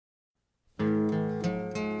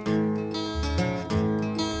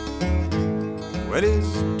Well,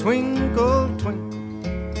 it's twinkle, twinkle,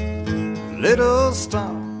 little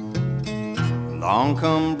star. Along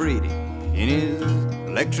come Brady in his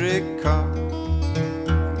electric car.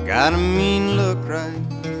 Got a mean look right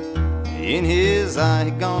in his eye.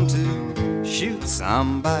 He gone to shoot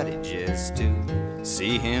somebody just to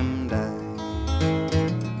see him die.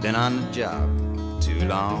 Been on the job too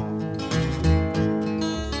long.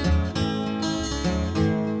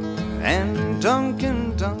 And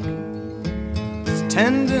Duncan is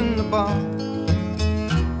tending the bar.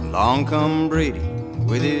 Along come Brady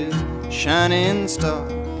with his shining star.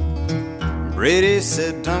 Brady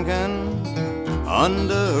said, Duncan,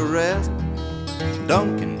 under arrest.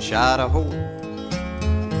 Duncan shot a hole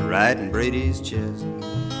right in Brady's chest.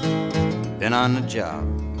 Been on the job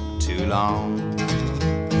too long.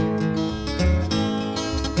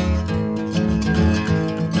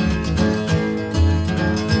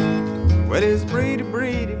 Well, it's Brady,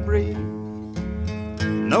 Brady, Brady,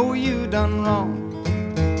 know you done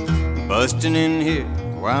wrong, busting in here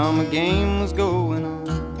while my game was going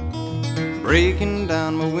on, breaking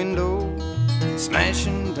down my window,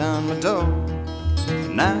 smashing down my door.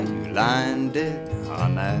 Now you lying dead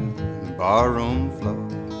on that barroom floor.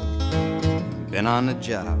 Been on the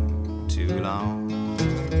job too long.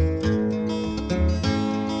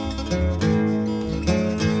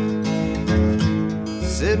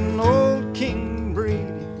 Sitting old King Brady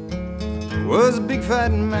was a big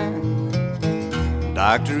fighting man.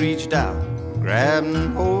 Doctor reached out,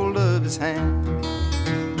 grabbing hold of his hand,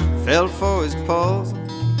 felt for his pulse.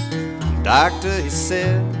 Doctor, he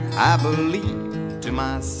said, I believe to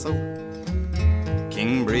my soul,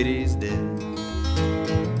 King Brady's dead.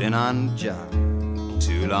 Been on the job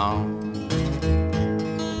too long.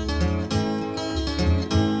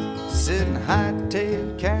 Sitting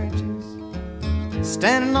high-tailed carriages,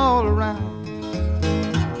 standing all around.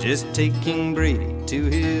 Just take King Brady to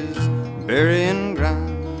his burying ground.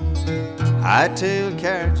 High-tailed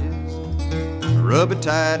carriages,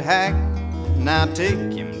 rubber-tied hack. Now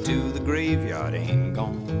take him to the graveyard, ain't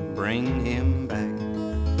gonna bring him back.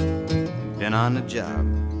 Been on the job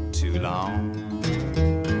too long.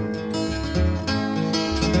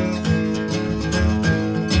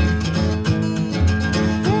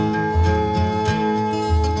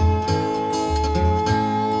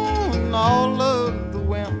 All of the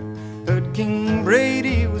women heard King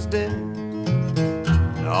Brady was dead.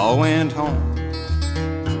 They all went home,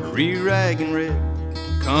 re-ragging red,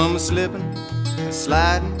 come a-slipping,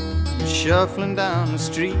 a-sliding, and shuffling down the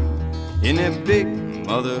street in their big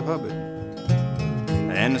Mother Hubbard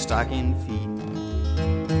and the stocking feet.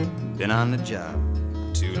 Been on the job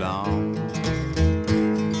too long.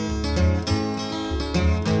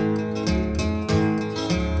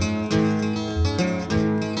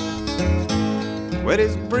 Well,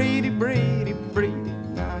 it's Brady, Brady, Brady,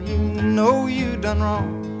 now you know you done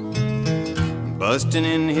wrong, busting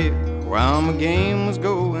in here while my game was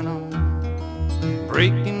going on,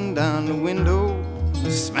 breaking down the window,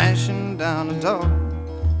 smashing down the door.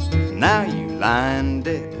 Now you lying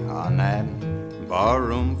dead on that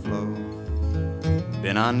barroom floor.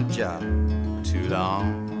 Been on the job too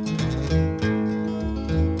long.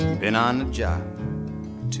 Been on the job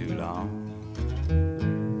too long.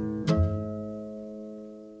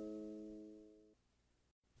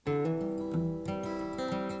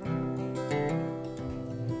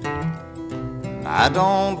 I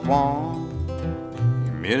don't want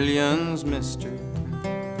your millions, mister.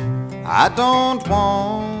 I don't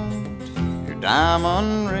want your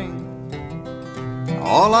diamond ring.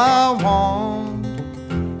 All I want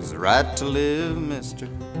is the right to live, mister.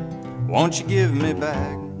 Won't you give me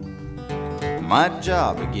back my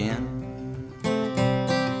job again?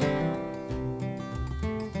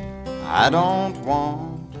 I don't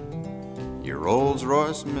want your Rolls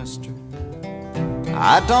Royce, mister.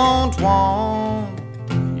 I don't want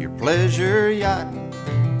your pleasure yacht.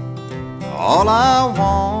 All I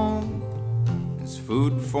want is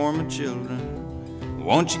food for my children.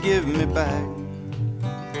 Won't you give me back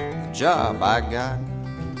the job I got?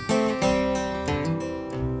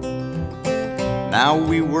 Now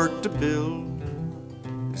we work to build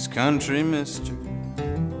this country, mister,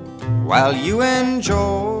 while you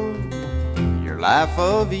enjoy your life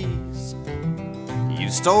of ease.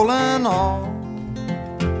 You've stolen all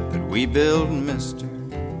we build, mister.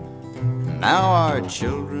 Now our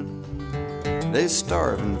children, they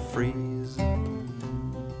starve and freeze.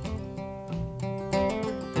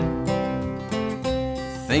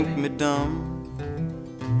 Think me dumb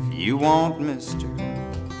if you want, mister.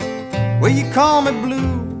 Well, you call me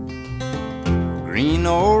blue, green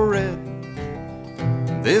or red.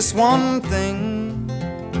 This one thing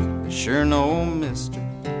sure no mister.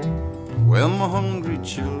 Well, my hungry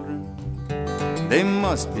children, they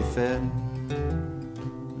must be fed.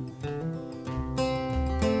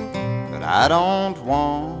 But I don't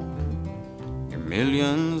want your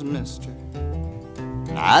millions, mister.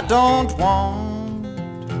 And I don't want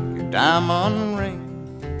your diamond ring.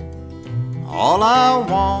 All I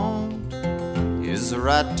want is the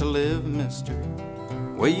right to live, mister.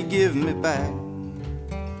 Will you give me back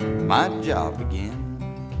my job again?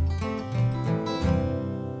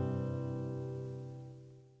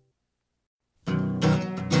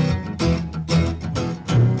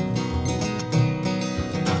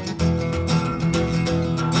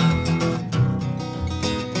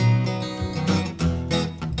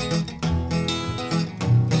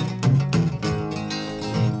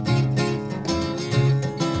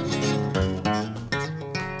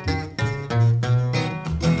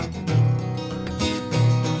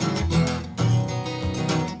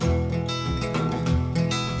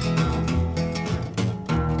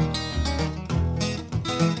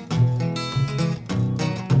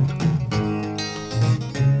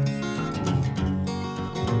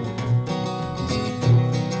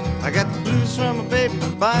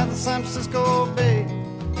 By the San Francisco Bay,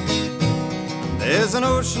 there's an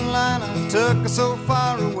ocean liner took us so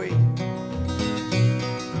far away,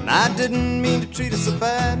 and I didn't mean to treat her so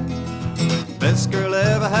bad. Best girl I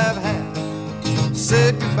ever have had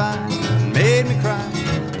said goodbye and made me cry.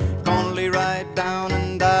 Gonna lay right down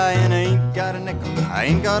and die, and I ain't got a nickel, I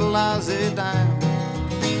ain't got a lousy dime.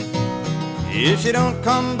 If she don't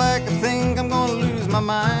come back, I think I'm gonna lose my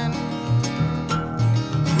mind.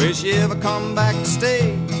 Will she ever come back to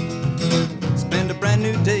stay? Spend a brand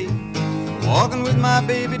new day walking with my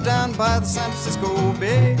baby down by the San Francisco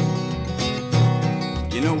Bay.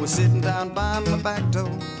 You know, we're sitting down by my back door,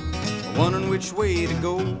 wondering which way to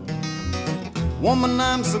go. Woman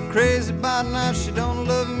I'm so crazy about now, she don't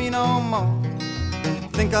love me no more.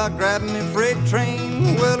 Think I'll grab me a freight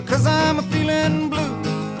train, well, 'cause I'm a feeling blue,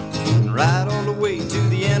 and ride all the way to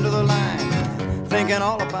the end of the line, thinking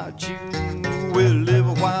all about you. We'll live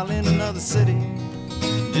a while in another city,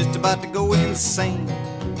 just about to go insane.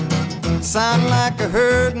 Sound like I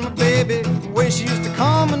heard my baby, the way she used to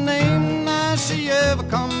call my name. Now she ever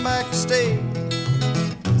come back to stay?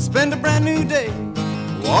 Spend a brand new day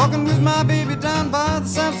walking with my baby down by the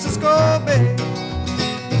San Francisco Bay.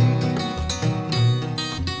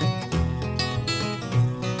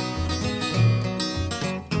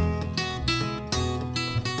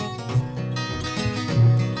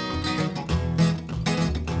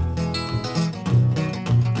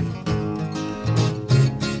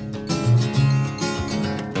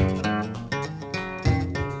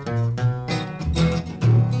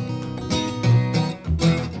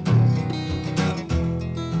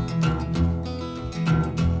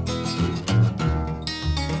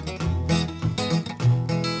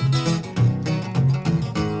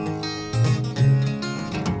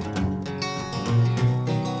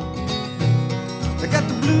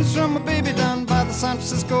 From my baby down by the San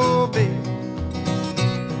Francisco Bay.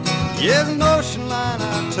 Yes, an ocean line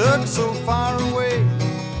I took so far away,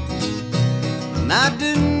 and I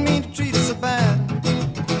didn't mean to treat her so bad.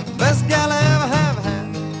 Best gal I ever have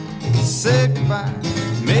had said goodbye,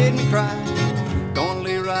 made me cry. Gonna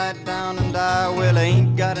lay right down and die. Well, I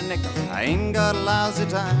ain't got a nickel, I ain't got a lousy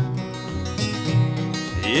time.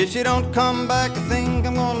 If she don't come back, I think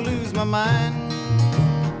I'm gonna lose my mind.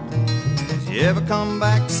 You ever come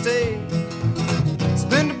back to stay?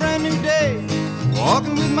 Spend a brand new day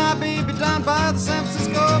walking with my baby down by the San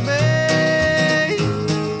Francisco Bay.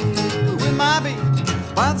 With my baby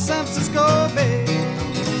by the San Francisco Bay.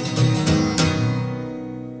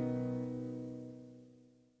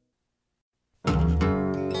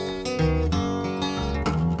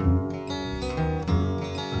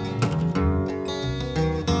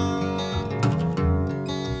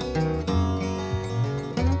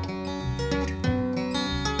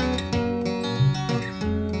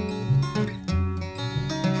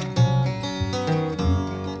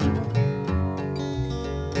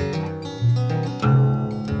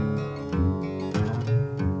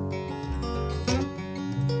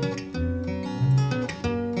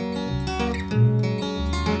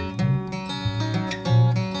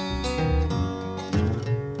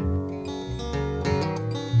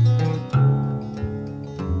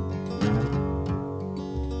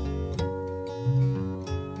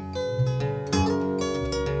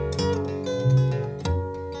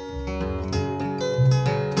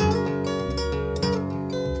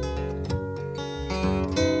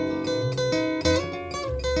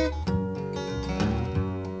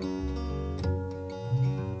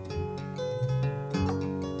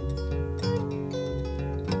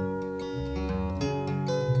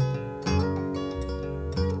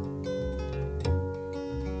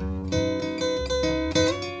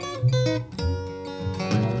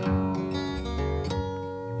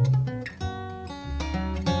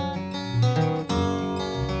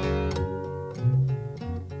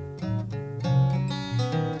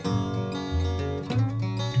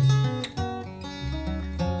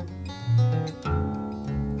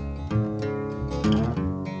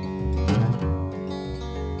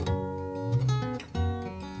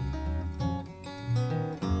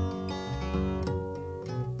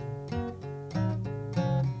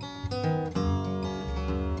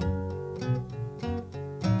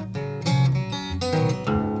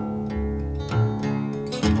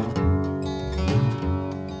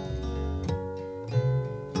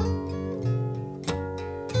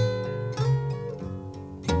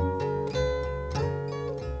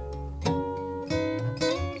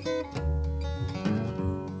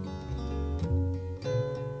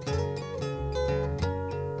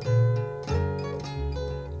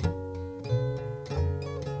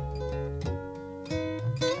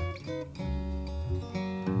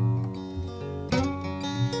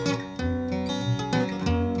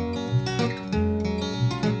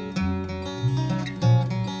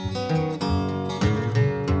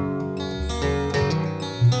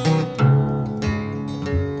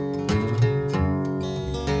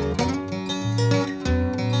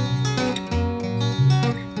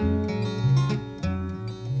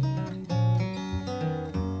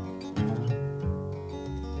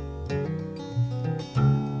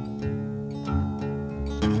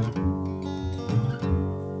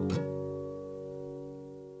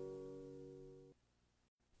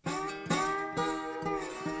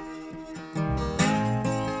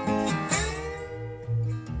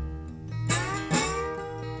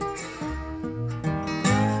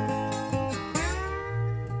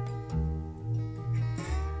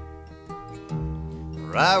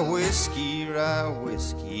 Rye whiskey, rye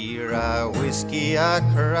whiskey, rye whiskey, I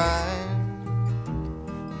cry.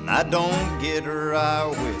 And I don't get rye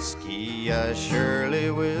whiskey, I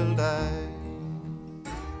surely will die.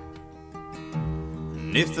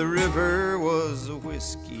 And if the river was a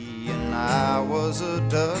whiskey and I was a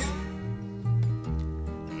duck,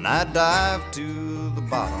 and I dive to the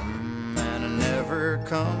bottom and I never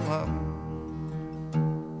come up,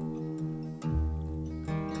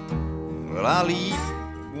 well, I'll eat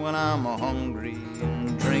when I'm hungry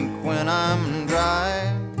and drink when I'm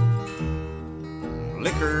dry.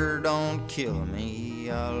 Liquor don't kill me,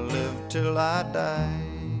 I'll live till I die.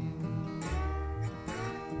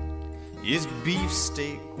 It's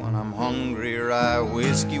beefsteak when I'm hungry, rye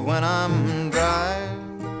whiskey when I'm dry.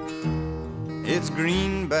 It's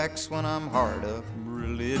greenbacks when I'm hard up,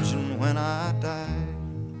 religion when I die.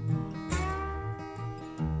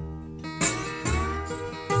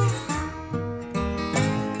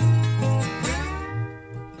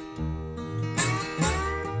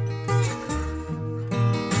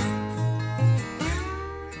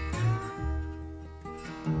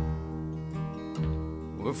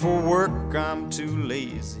 For work I'm too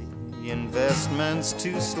lazy, investments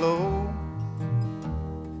too slow.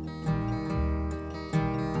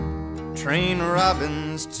 Train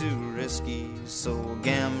robbing's too risky, so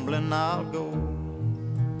gambling I'll go.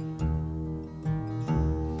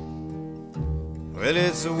 Well,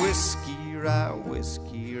 it's a whiskey, rye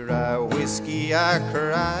whiskey, rye whiskey, I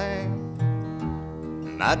cry.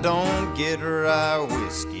 And I don't get rye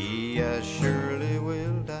whiskey, I surely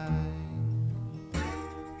will die.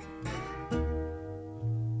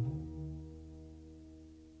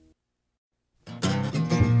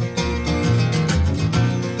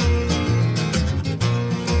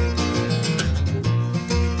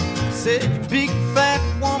 Said, you big fat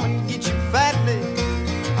woman, get your fat leg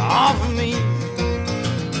off of me.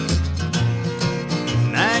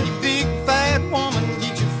 Now you big fat woman,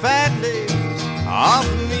 get your fat leg off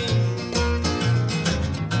of me.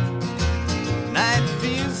 Now it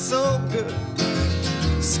feels so good,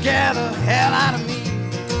 scare the hell out of me.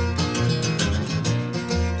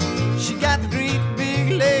 She got the great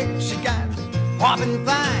big legs, she got the whopping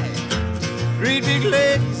thighs, great big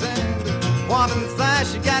legs and whopping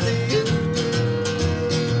thighs, she got the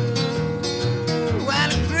well,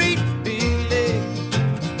 a great big leg,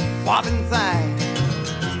 whopping thighs.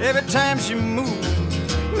 Every time she moves,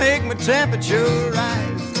 make my temperature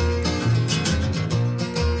rise.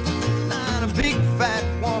 Not a big fat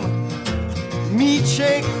woman, meat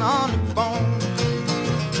shaking on the bone.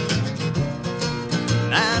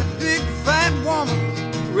 Not a big fat woman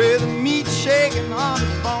with meat shaking on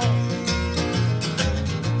the bone.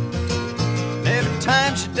 Every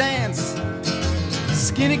time she dances,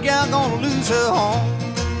 skinny gal gonna lose her home.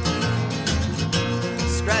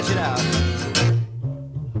 Scratch it out.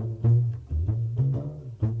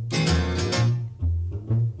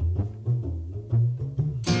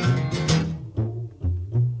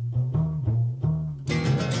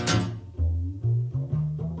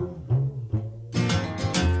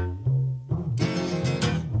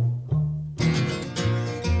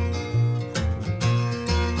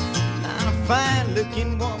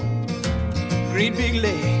 fine-looking woman, great big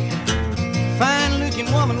leg.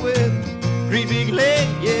 Fine-looking woman with great big leg,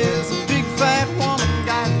 yes, a big fat woman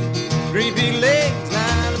got great big legs.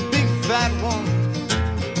 Now a big fat woman,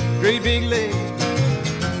 great big legs.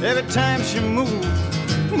 Every time she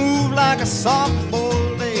move like a softball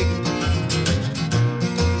leg.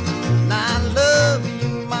 Now I love you,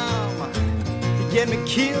 mama, you get me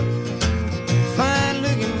killed.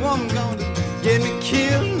 Fine-looking woman gonna get me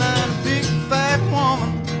killed. Now a big fat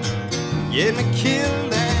woman get me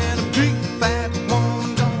killed, and a big fat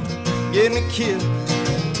woman gonna get me killed.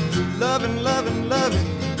 Loving, loving, loving,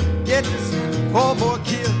 get this poor boy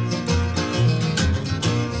killed.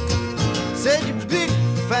 Said you big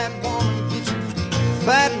fat woman, get your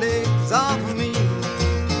fat legs off of me.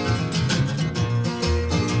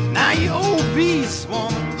 Now you obese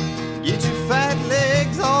woman, get your fat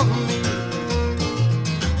legs off of me.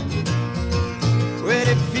 Well,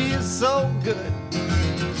 it feels so good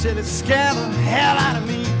till it scares the hell out of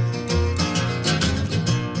me.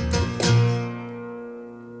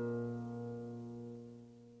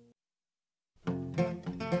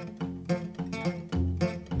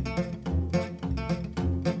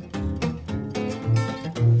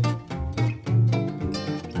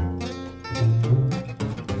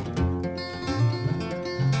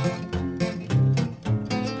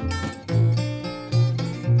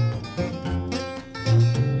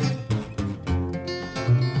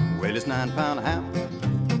 This 9-pound hammer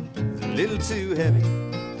is a little too heavy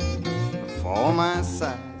for my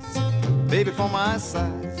size, baby, for my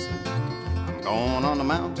size. I'm going on the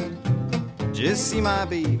mountain, just see my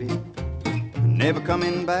baby, never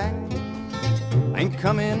coming back, ain't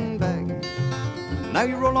coming back. Now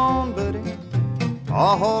you roll on, buddy,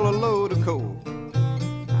 I'll haul a load of coal.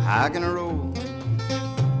 How can I roll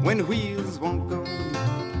when the wheels won't go?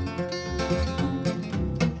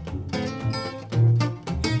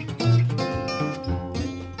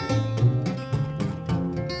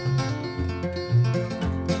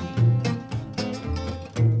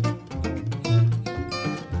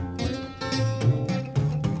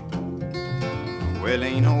 Well,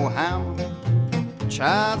 ain't no hammer,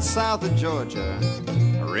 child south of Georgia,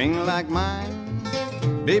 ring like mine,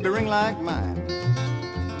 baby, ring like mine.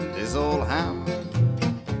 This old hammer,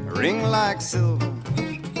 ring like silver,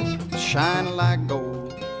 shine like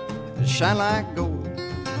gold, shine like gold.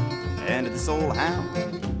 And this old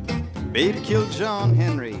hammer, baby, killed John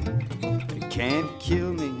Henry, but it can't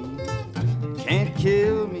kill me, can't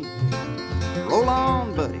kill me. Roll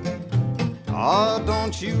on, buddy, oh,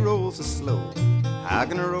 don't you roll so slow. How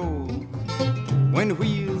can I roll when the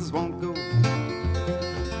wheels won't go?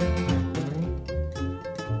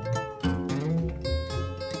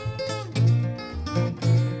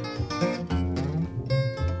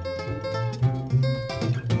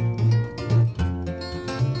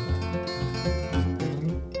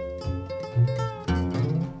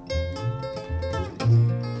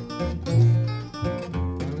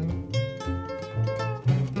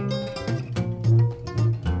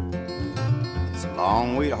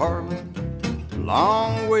 Long way to Harlan,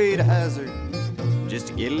 long way to Hazard, just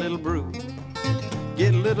to get a little brew,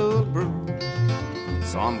 get a little brew.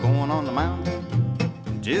 So I'm going on the mountain,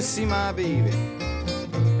 just see my baby,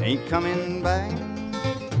 ain't coming back,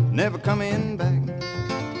 never coming back.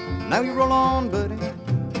 Now you roll on, buddy,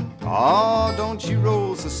 oh, don't you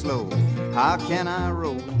roll so slow. How can I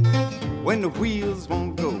roll when the wheels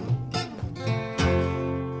won't go?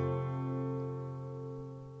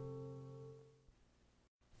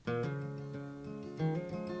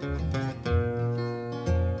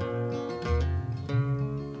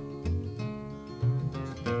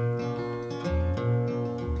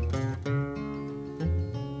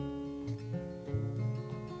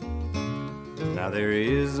 Now there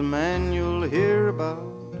is a man you'll hear about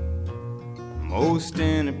most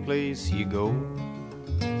any place you go,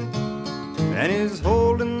 and his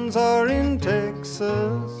holdings are in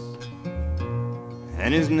Texas,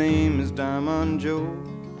 and his name is Diamond Joe,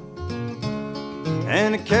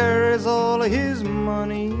 and he carries all of his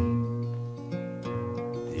money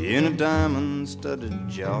in a diamond-studded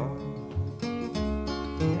jar,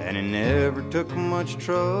 and he never took much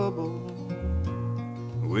trouble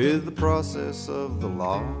with the process of the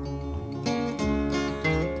law.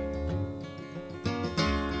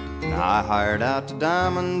 I hired out to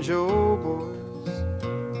Diamond Joe, boys,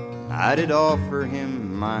 I did offer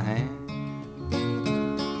him my hand,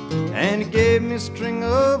 and he gave me a string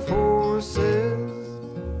of horses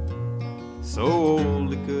so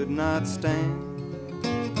old he could not stand,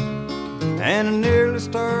 and I nearly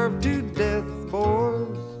starved to death, boys.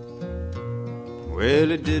 Well,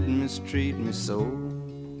 he did mistreat me so,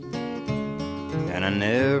 and I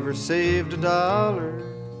never saved a dollar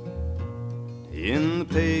in the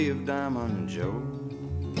pay of Diamond Joe.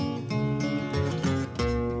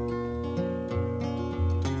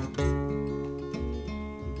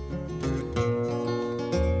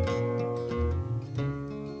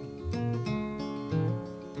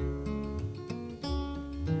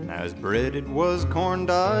 Now his bread it was corn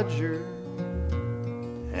dodger,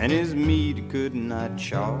 and his meat he could not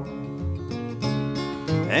chaw,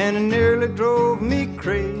 and it nearly drove me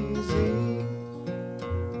crazy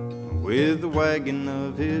with the wagging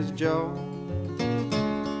of his jaw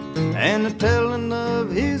and the telling of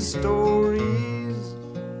his stories.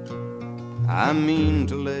 I mean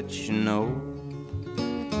to let you know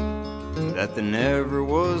that there never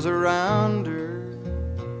was a rounder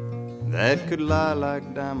that could lie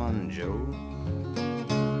like Diamond Joe.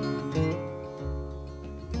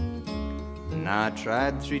 And I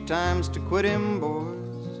tried 3 times to quit him,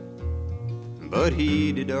 boys, but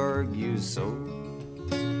he did argue so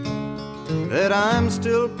that I'm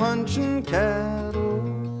still punching cattle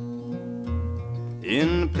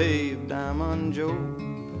in the pay of Diamond Joe.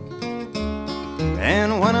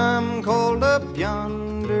 And when I'm called up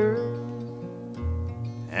yonder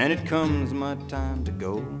and it comes my time to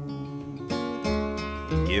go,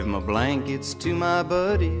 give my blankets to my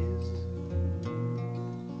buddies,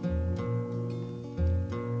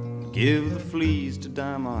 give the fleas to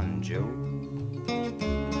Diamond Joe.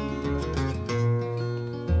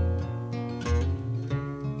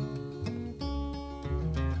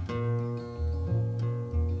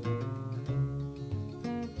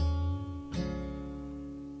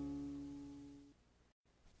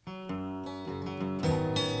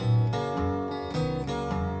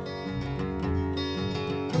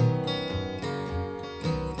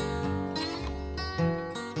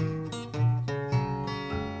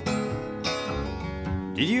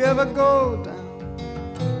 Did you ever go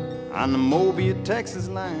down on the Mobile, Texas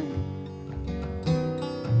line?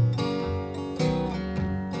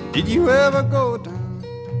 Did you ever go down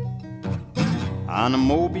on the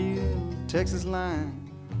Mobile, Texas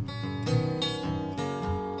line?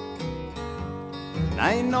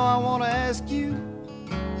 Now you know I want to ask you,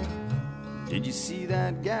 did you see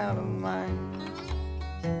that gal of mine?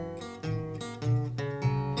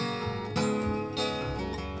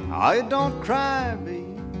 Oh, you don't cry, baby.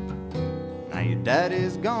 Now your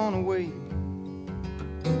daddy's gone away.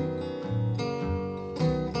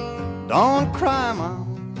 Don't cry, Mom.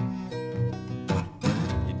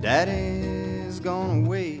 Your daddy's gone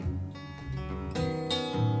away.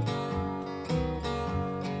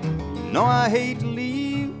 You know I hate to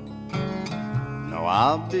leave. No,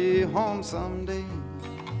 I'll be home someday.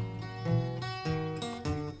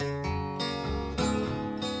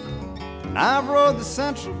 And I've rode the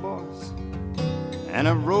Central, boys, and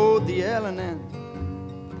I've rode the L&N.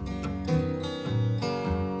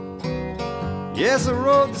 Yes, I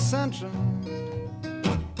rode the Central,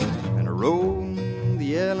 and I rode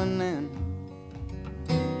the L&N.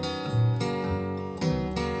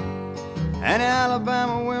 And the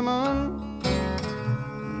Alabama women,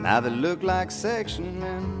 now they look like section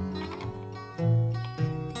men.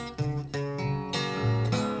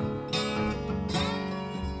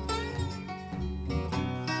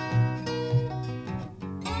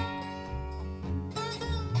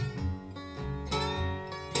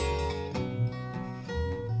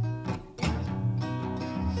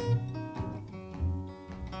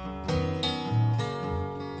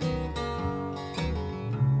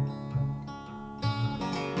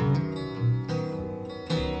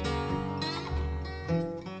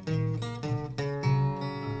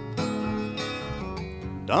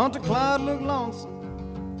 Don't the cloud look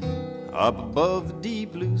lonesome up above the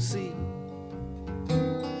deep blue sea?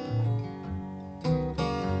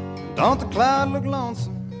 Don't the cloud look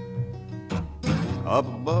lonesome up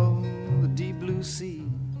above the deep blue sea?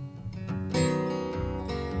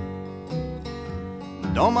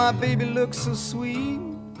 Don't my baby look so sweet,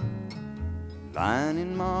 lying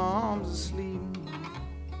in my arms asleep?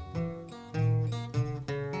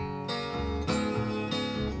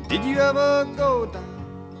 Did you ever go down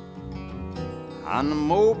on the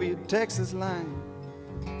Mobile, Texas line?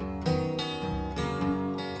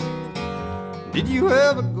 Did you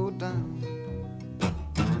ever go down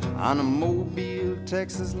on the Mobile,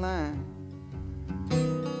 Texas line?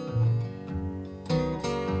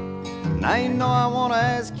 Now you know I want to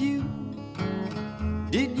ask you,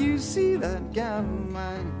 did you see that gal of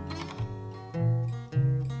mine?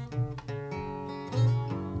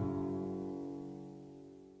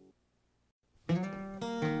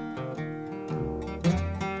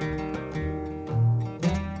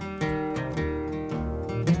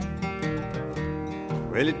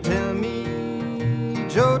 Well, they tell me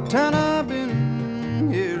Joe Turner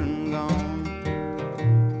been here and gone.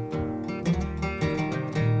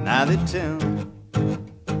 Now they tell me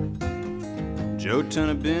Joe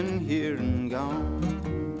Turner been here and gone.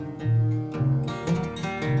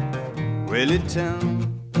 Well, they tell me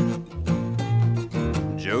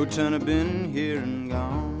Joe Turner been here and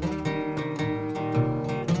gone.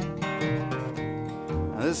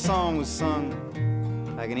 Now this song was sung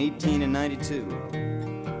back in 1892.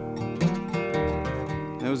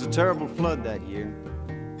 There was a terrible flood that year,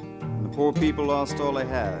 and the poor people lost all they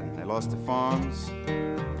had. They lost their farms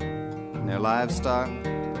and their livestock.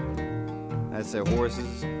 That's their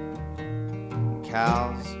horses,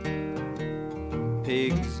 cows,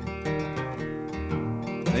 pigs.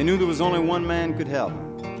 They knew there was only one man could help.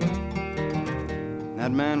 And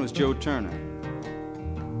that man was Joe Turner.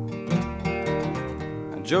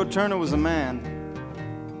 And Joe Turner was a man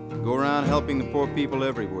who'd go around helping the poor people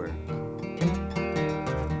everywhere.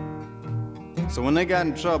 So when they got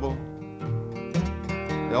in trouble,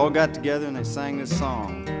 they all got together and they sang this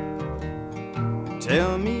song.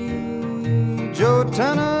 Tell me, Joe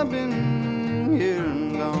Turner been here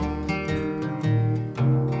and gone.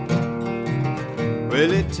 Well,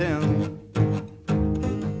 they tell me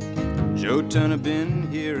Joe Turner been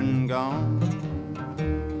here and gone.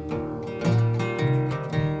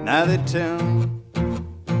 Now they tell me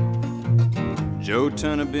Joe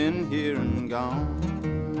Turner been here and gone.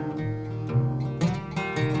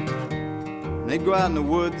 They'd go out in the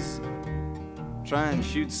woods, try and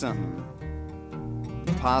shoot something,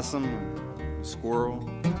 a possum, a squirrel.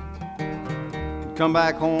 They'd come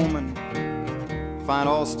back home and find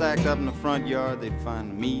all stacked up in the front yard. They'd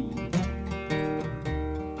find the meat,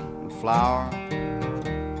 and flour,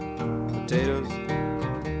 potatoes,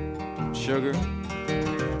 and sugar.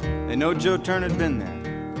 They know Joe Turner had been there.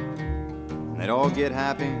 And they'd all get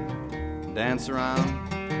happy, dance around,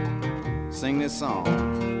 sing this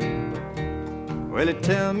song. Well, they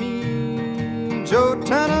tell me Joe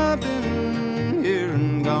Turner been here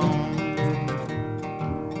and gone.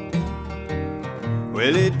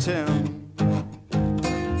 Well, they tell me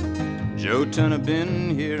Joe Turner been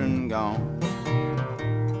here and gone.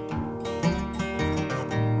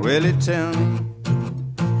 Well, they tell me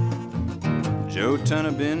Joe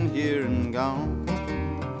Turner been here and gone.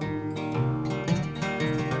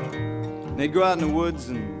 They'd go out in the woods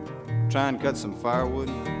and try and cut some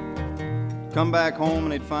firewood. Come back home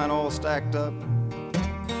and they'd find all stacked up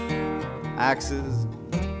axes,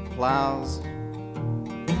 plows,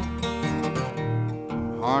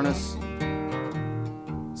 harness,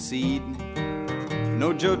 seed.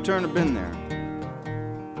 No Joe Turner been there.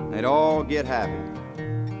 They'd all get happy,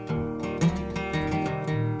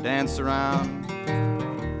 dance around,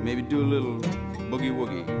 maybe do a little boogie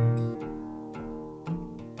woogie.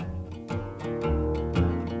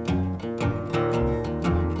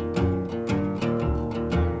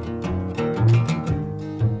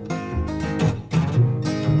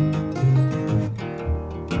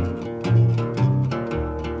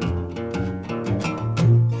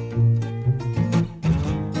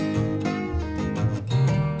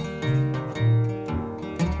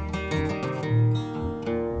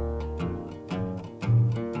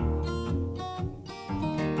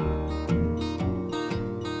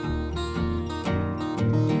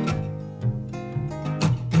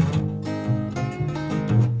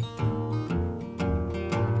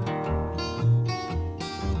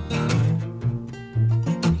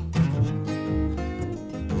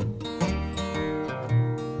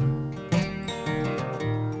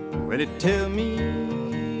 Well, they tell me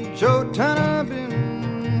Joe Turner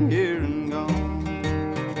been here and gone.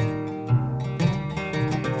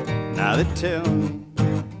 Now they tell me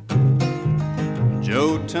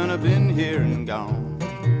Joe Turner been here and gone.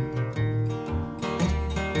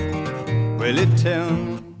 Well, they tell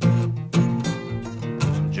me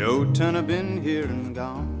Joe Turner been here and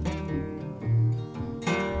gone.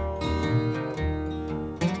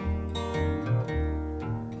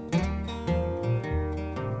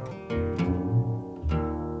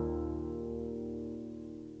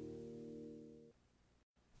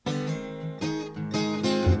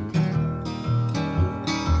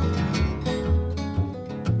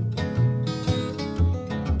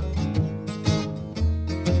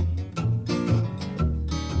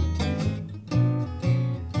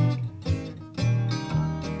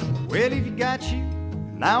 Well, if you got you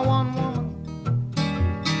now one woman,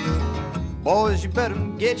 boys, you better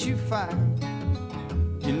get you fired.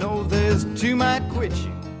 You know there's two might quit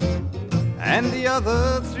you, and the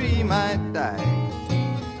other three might die.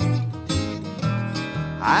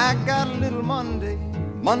 I got a little Monday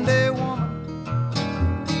woman,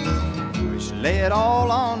 lay it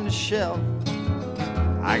all on the shelf.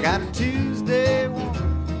 I got a Tuesday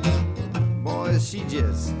woman, boy, she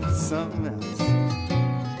just something else.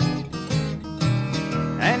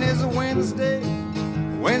 And there's a Wednesday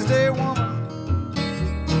woman,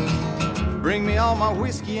 bring me all my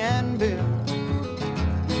whiskey and beer.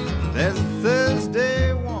 There's a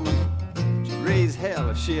Thursday woman, she'd raise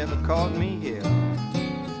hell if she ever caught me here.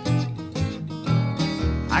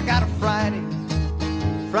 I got a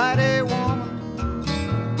Friday woman,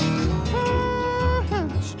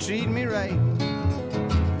 she treat me right.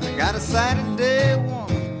 I got a Saturday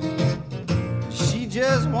woman, she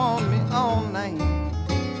just want me all night.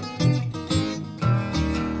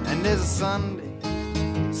 And there's a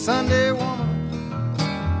Sunday woman,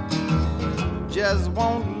 just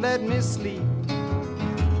won't let me sleep.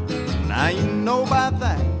 Now you know about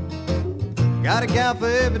that, got a gal for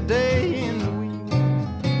every day in the week.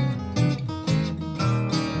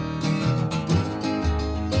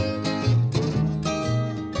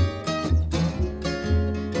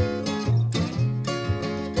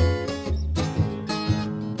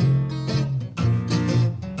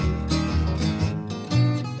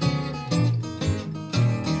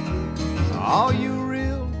 All you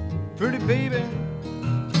real pretty baby,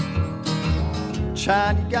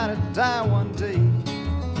 child, you gotta die one day.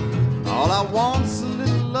 All I want's a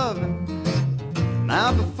little loving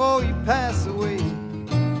now before you pass away.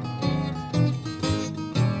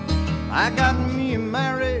 I got me a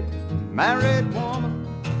married woman,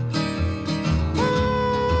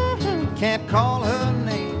 can't call her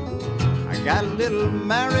name. I got a little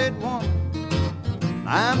married woman,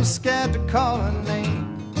 I'm scared to call her name.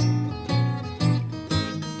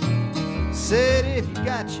 Said if you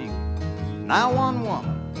got you now one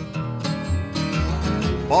woman,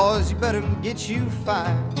 boys, you better get you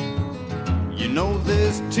fired. You know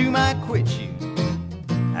there's two might quit you,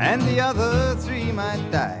 and the other three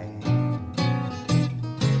might die.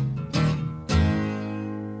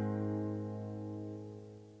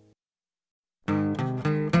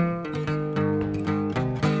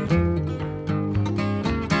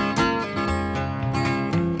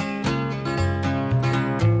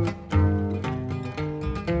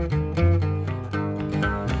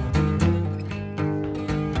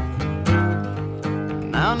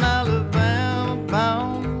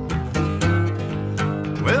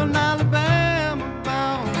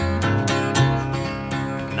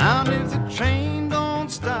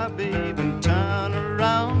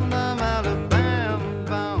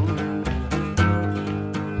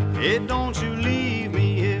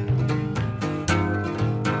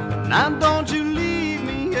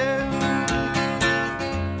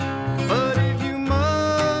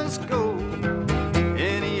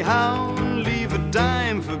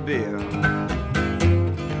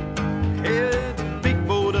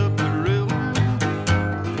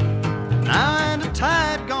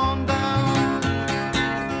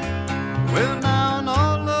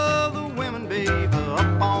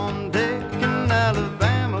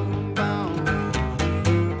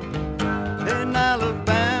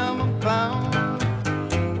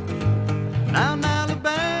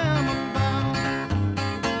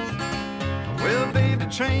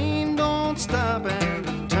 Train don't stop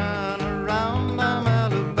and turn around, I'm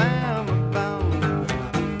Alabama bound.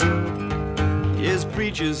 His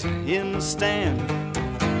preacher's in the stand,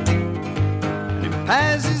 and he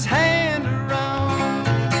passes his hand around.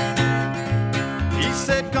 He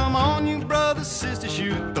said, come on, you brothers, sisters,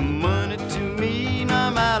 shoot the money to me, and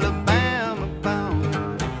I'm Alabama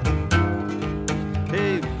bound.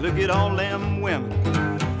 Hey, look at all them women,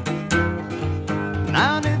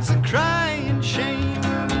 now it's a crying shame.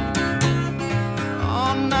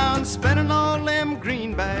 Now I'm spending all them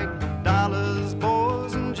greenback dollars,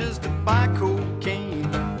 boys, and just to buy cocaine.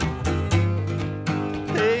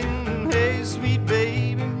 Hey, hey, sweet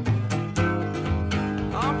baby,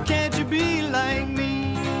 oh, can't you be like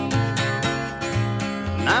me?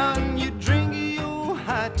 Now you drink your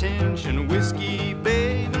high tension whiskey,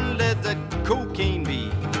 baby, and let that cocaine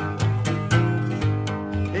be.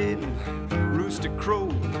 Hey, rooster crow,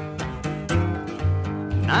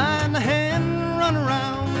 now in the hand run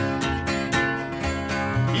around.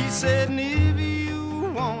 He said, and if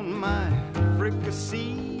you want my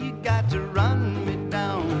fricassee, you got to run me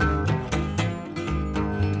down.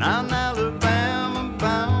 Now I'm Alabama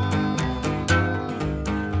bound.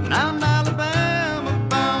 Now I'm Alabama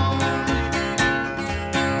bound.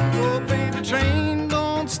 Oh, baby, train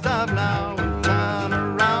don't stop now. Turn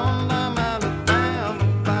around, I'm Alabama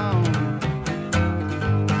bound.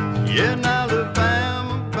 Yeah, I'm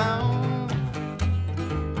Alabama bound.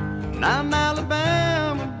 Now I'm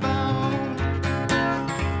Alabama bound.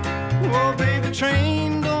 Oh, baby. the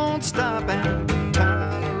train don't stop and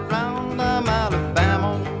turn around. I'm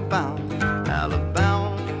Alabama bound,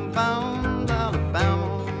 Alabama bound, Alabama.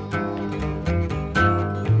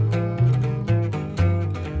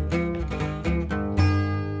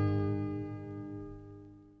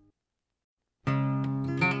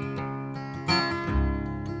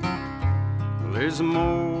 Well, there's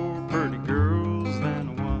more pretty girls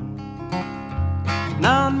than one,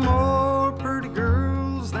 not more pretty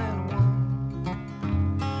girls than one.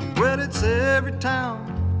 Well, it's every town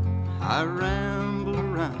I ramble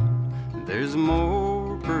around, there's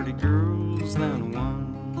more pretty girls than one.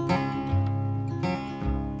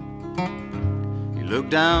 You look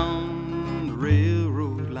down the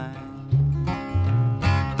railroad line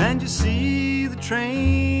and you see the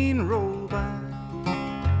train roll by.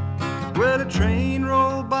 Well, a train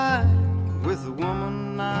rolled by with the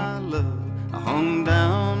woman I love. I hung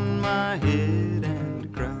down my head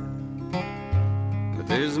and cried. But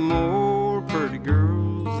there's more pretty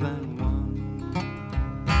girls than one,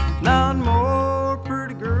 not more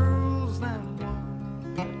pretty girls than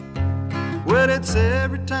one. Well, it's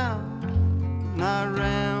every town I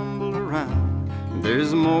ramble around,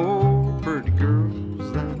 there's more pretty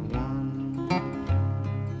girls than one.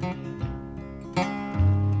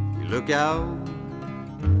 You look out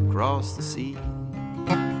across the sea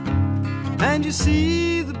and you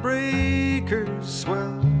see the breakers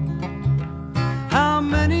swell. How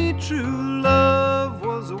many true love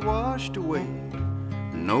was washed away,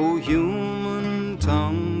 no human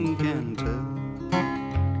tongue can tell.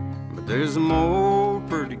 But there's more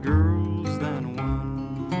pretty girls than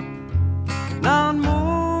one, not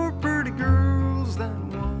more pretty girls than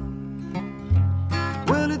one.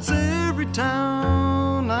 Well, it's every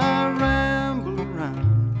town I ramble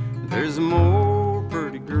around, there's more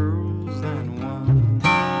pretty girls than one.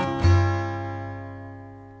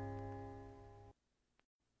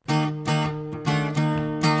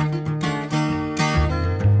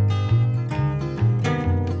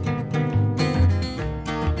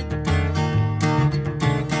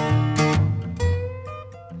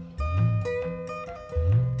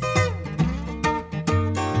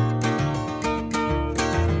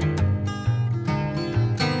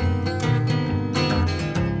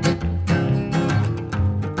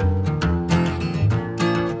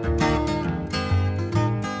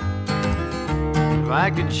 If I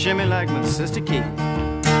could shimmy like my sister Kate,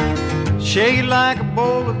 shake it like a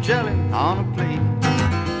bowl of jelly on a plate.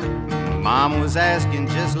 Mom was asking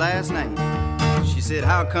just last night, she said,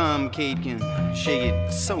 how come Kate can shake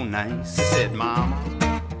it so nice? I said, Mama,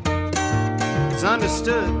 it's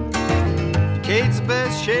understood, Kate's the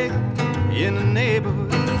best shaker in the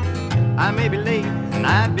neighborhood. I may be late and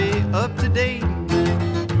I'd be up to date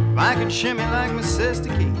if I could shimmy like my sister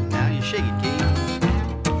Kate. Now you shake it, Kate.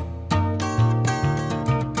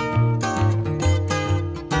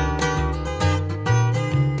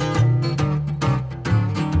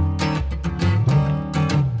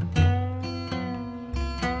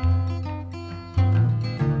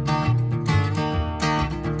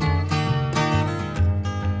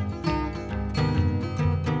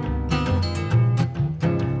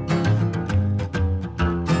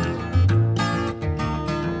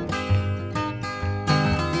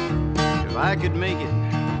 I could make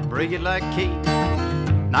it, break it like Kate,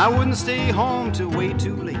 and I wouldn't stay home till way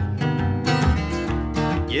too late.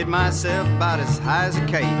 Get myself about as high as a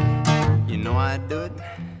kite, you know I'd do it,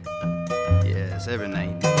 yes, every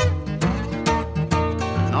night.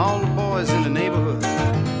 And all the boys in the neighborhood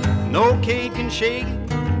know Kate can shake it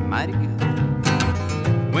mighty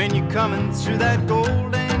good. When you're coming through that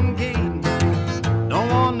golden gate, don't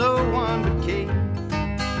want no one but Kate.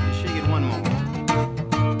 You shake it one more.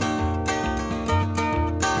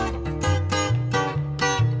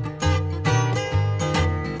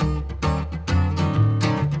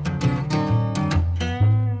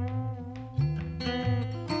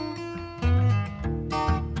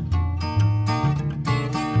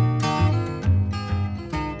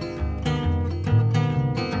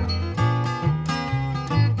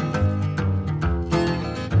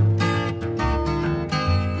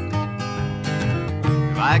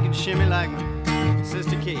 I could shimmy like my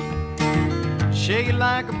sister Kate, shake it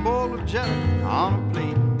like a bowl of jelly on a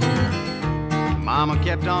plate. Mama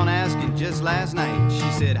kept on asking just last night, she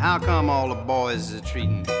said, how come all the boys are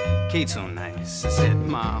treating Kate so nice? I said,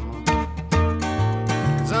 Mama,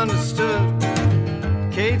 it's understood,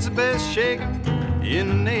 Kate's the best shaker in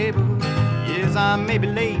the neighborhood. Yes, I may be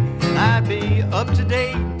late and I'd be up to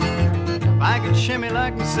date if I could shimmy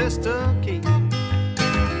like my sister Kate.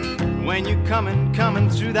 When you're coming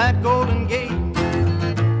through that golden gate,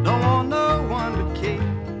 don't want no one but Kate.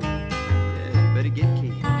 Yeah.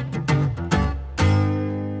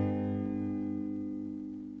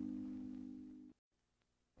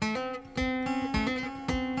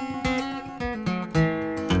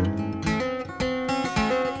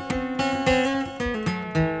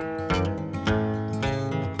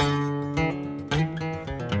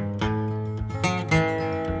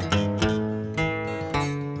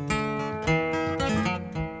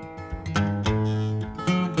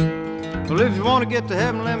 Well, if you want to get to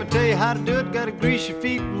heaven, let me tell you how to do it. Gotta grease your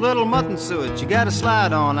feet with a little mutton suet. You gotta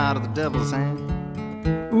slide on out of the devil's hand.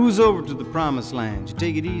 Ooze over to the promised land. You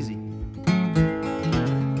take it easy. You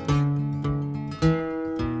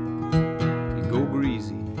go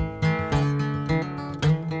greasy.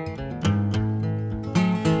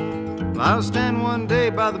 Well, I was standing one day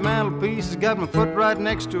by the mantelpiece, got my foot right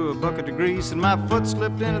next to a bucket of grease, and my foot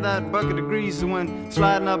slipped into that bucket of grease and went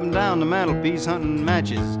sliding up and down the mantelpiece hunting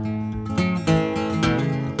matches.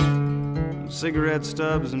 Cigarette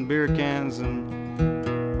stubs and beer cans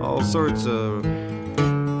and all sorts of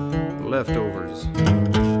leftovers.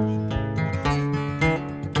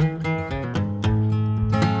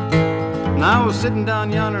 And I was sitting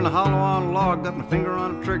down yonder in a hollow on a log, got my finger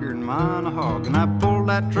on a trigger and mine a hog, and I pulled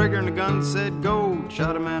that trigger and the gun said go,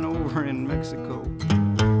 shot a man over in Mexico.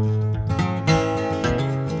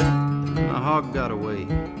 And the hog got away.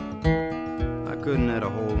 I couldn't add a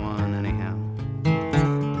whole line anyhow.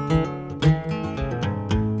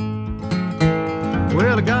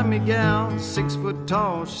 Well, I got me a gal, 6 foot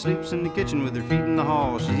tall. She sleeps in the kitchen with her feet in the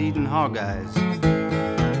hall. She's eating hog eyes.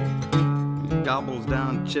 Gobbles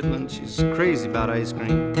down chitlin'. She's crazy about ice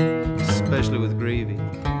cream, especially with gravy.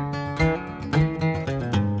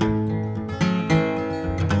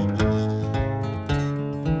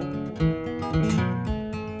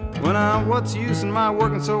 Well, now, what's the use in my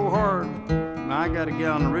working so hard? I got a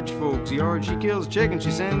gal in a rich folks' yard. She kills chicken,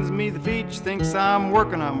 she sends me the feet. She thinks I'm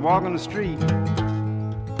working, I'm walking the street.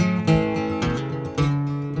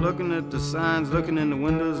 Looking at the signs, looking in the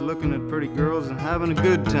windows, looking at pretty girls and having a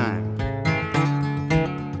good time.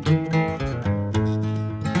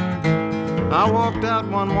 I walked out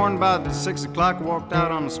one morning about 6 o'clock, walked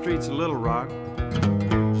out on the streets of Little Rock.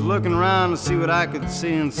 Was looking around to see what I could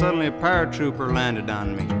see, and suddenly a paratrooper landed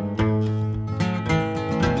on me.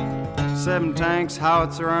 7 tanks,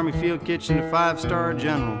 howitzer, Army field kitchen, a 5-star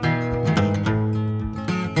general.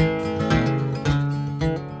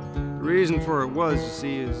 The reason for it was, you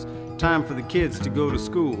see, is time for the kids to go to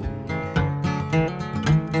school.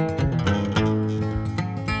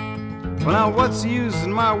 Well, now, what's the use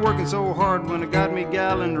in my working so hard when I got me a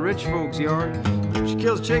gal in the rich folks' yard? She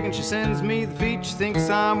kills chicken, she sends me the feet. She thinks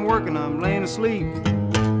I'm working, I'm laying asleep.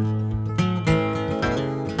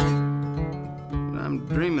 And I'm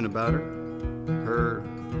dreaming about her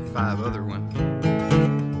 5 other women.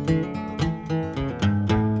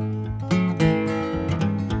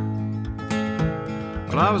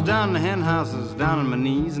 Well, I was down in the hen houses, down on my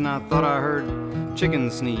knees, and I thought I heard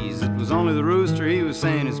chicken sneeze. It was only the rooster, he was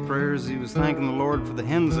saying his prayers. He was thanking the Lord for the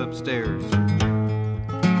hens upstairs.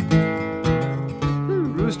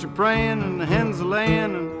 Rooster praying and the hens a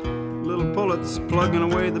laying, and little pullets plugging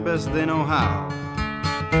away the best they know how.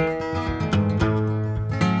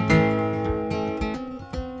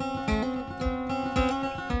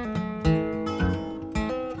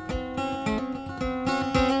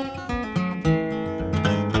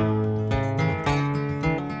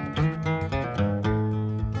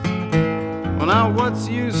 What's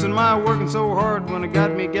the use in my working so hard when I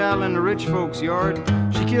got me a gal in the rich folks' yard?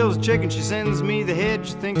 She kills chicken, she sends me the head.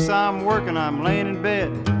 She thinks I'm working, I'm laying in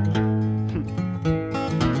bed.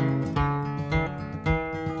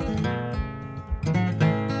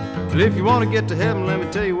 But if you want to get to heaven, let me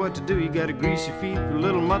tell you what to do. You gotta grease your feet with a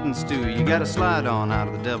little mutton stew. You gotta slide on out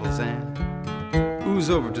of the devil's hand. Ooze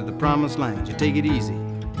over to the promised land. You take it easy.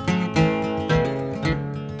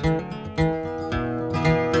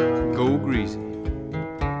 Go greasy.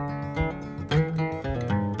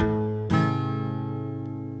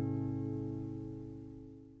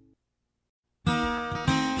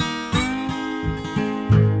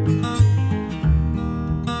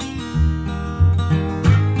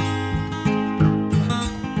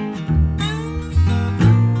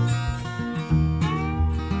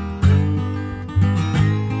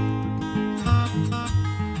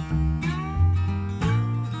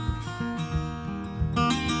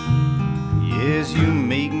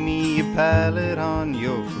 Pallet on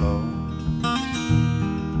your floor.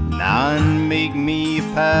 Now and make me a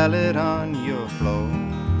pallet on your floor.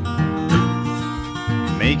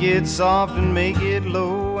 Make it soft and make it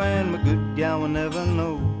low, and my good gal will never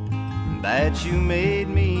know that you made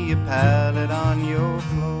me a pallet on your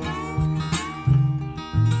floor.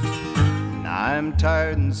 Now I'm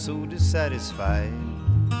tired and so dissatisfied.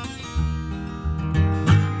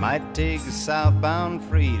 Might take a southbound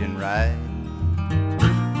freight and ride.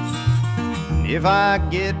 If I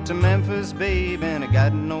get to Memphis, babe, and I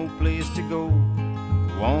got no place to go,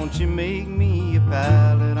 won't you make me a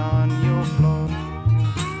pallet on your floor?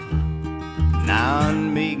 Now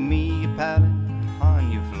and make me a pallet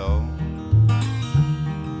on your floor.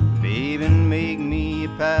 Baby,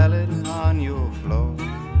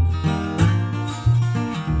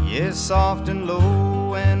 voice soft and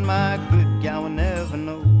low, and my good gal will never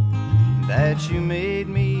know that you made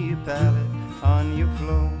me a pallet on your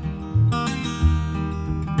floor.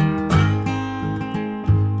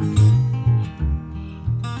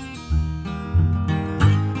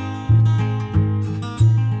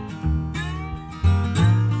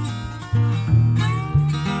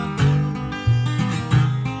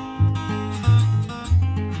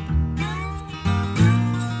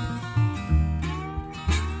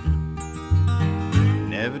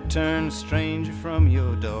 Never turn a stranger from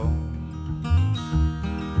your door.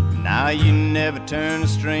 Now you never turn a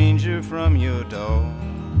stranger from your door.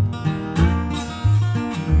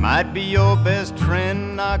 Might be your best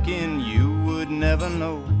friend knocking, you would never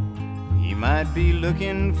know. He might be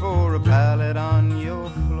looking for a pallet on your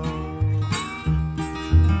floor.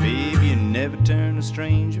 Baby, you never turn a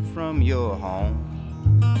stranger from your home.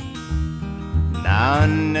 Now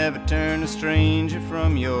never turn a stranger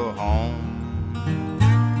from your home.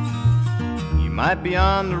 You might be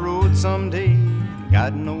on the road someday,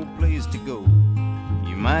 got no place to go.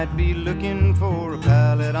 You might be looking for a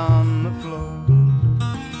pallet on the floor.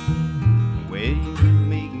 Well, you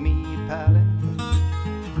make me a pallet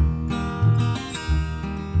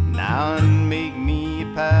now, and make me a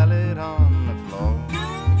pallet on the floor.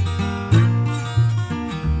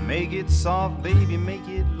 Make it soft, baby, make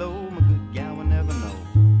it low. My good gal will never know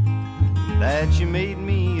that you made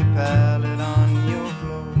me a pallet on your floor.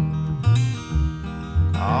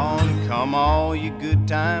 On come all you good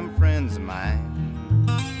time friends of mine.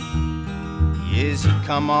 Yes, you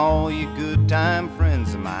come all you good time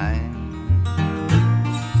friends of mine.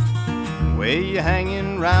 Where you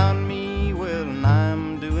hanging round me? Well,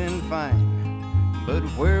 I'm doing fine. But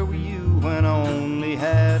where were you when I only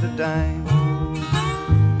had a dime?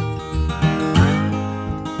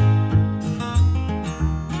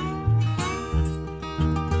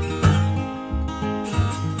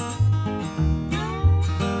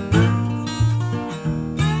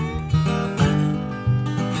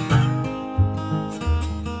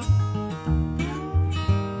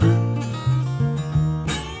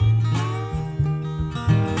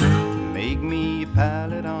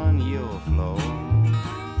 Pallet on your floor.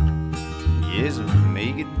 Yes,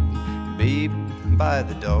 make it, babe, by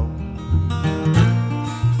the door.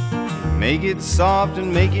 Make it soft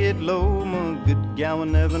and make it low. My good gal will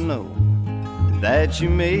never know that you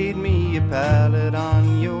made me a pallet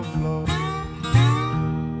on your floor.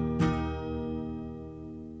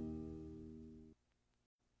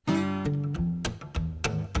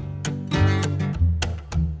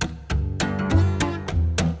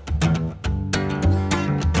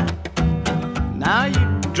 Now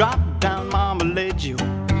you drop down, mama let you.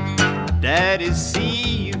 Daddy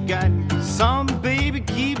see you got some, baby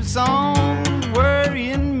keeps on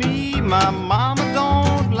worrying me. My mama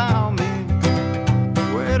don't allow me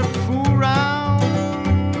where to fool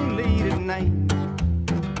around late at night.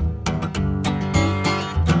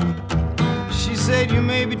 She said you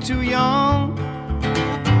may be too young,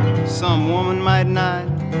 some woman might not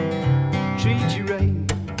treat you right.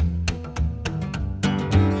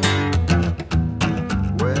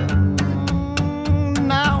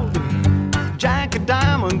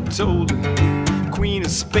 Diamond told her, Queen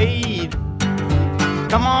of Spade,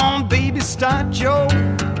 come on baby, start your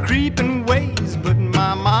creeping ways. But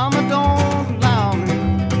my mama don't allow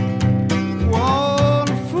me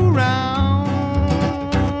to fool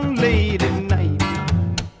around late at night.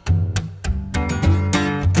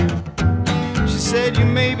 She said you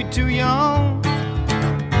may be too young,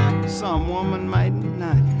 some woman might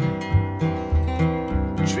not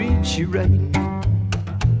treat you right.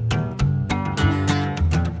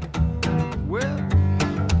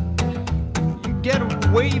 Get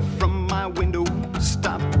away from my window,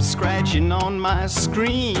 stop scratching on my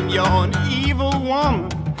screen. You're an evil woman,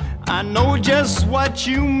 I know just what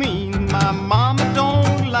you mean. My mama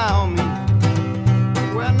don't allow me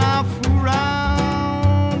when I fool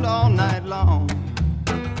around all night long.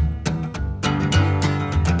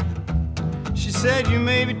 She said you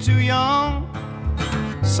may be too young,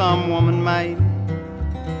 some woman might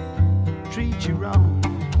treat you wrong.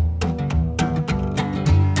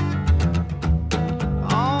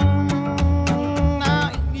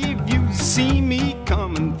 See me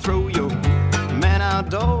come and throw your man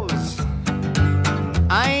outdoors.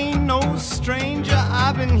 I ain't no stranger,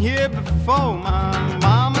 I've been here before. My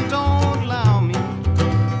mama don't allow me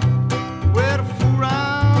where to fool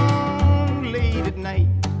around late at night.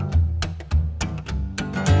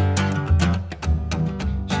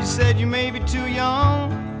 She said you may be too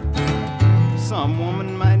young, some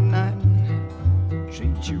woman might not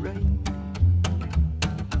treat you right.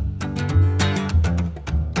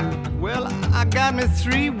 got me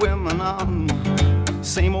 3 women on the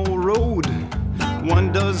same old road.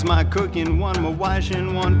 One does my cooking, one my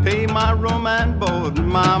washing, one pay my room and board.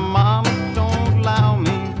 My mama don't allow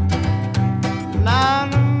me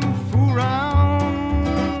not to fool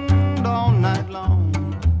around all night long.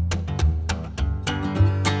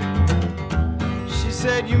 She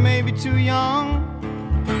said you may be too young,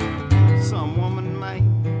 some woman might,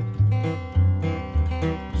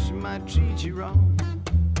 she might treat you wrong.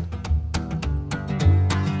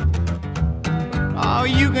 Oh,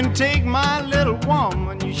 you can take my little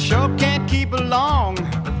woman, you sure can't keep her long.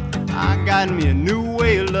 I got me a new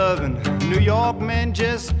way of loving, New York men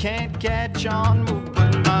just can't catch on.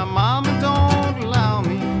 But my mama don't allow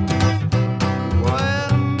me,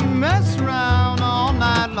 well, mess around all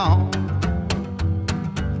night long.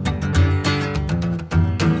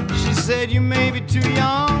 She said you may be too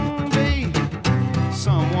young, babe,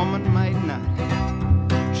 some woman might not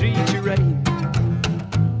treat you right.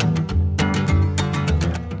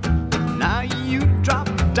 Drop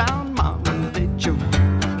down, mama, let your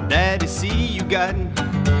daddy see you got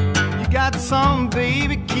some,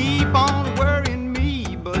 baby, keep on worrying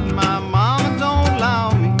me. But my mama don't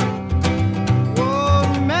allow me, whoa,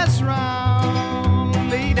 mess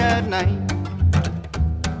around late at night.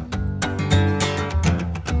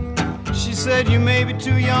 She said you may be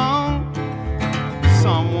too young,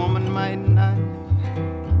 some woman might not,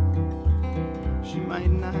 she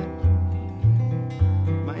might not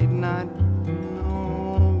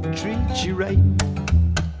treat you right.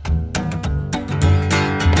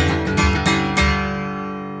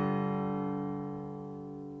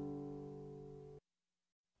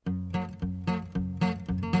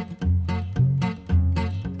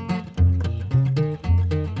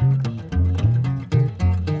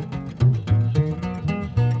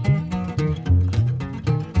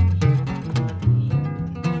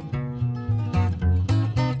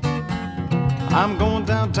 I'm going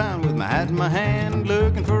downtown with my hat in my hand,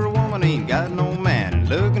 looking for a woman, ain't got no man.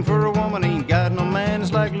 Looking for a woman, ain't got no man.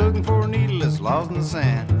 It's like looking for a needle that's lost in the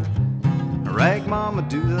sand. Rag, mama,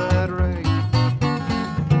 do that rag.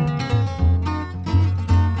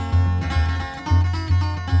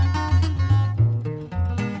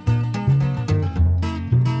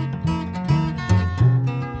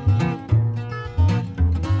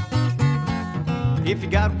 If you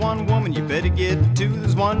got one woman, you better get 2.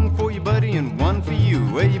 There's one for your buddy and one for you.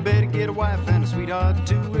 Well, you better get a wife and a sweetheart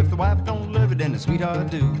too. If the wife don't love it, then the sweetheart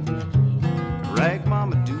do. Rag,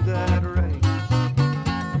 mama, do that rag.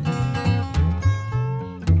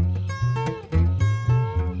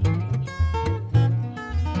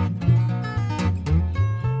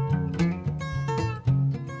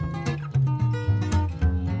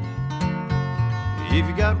 If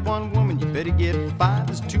you got one woman, you better get 5.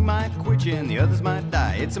 There's 2 might quit you and the others might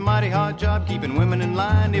die. It's a mighty hard job keeping women in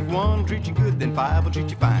line. If one treats you good, then 5 will treat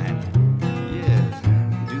you fine.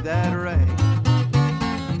 Yes, do that right.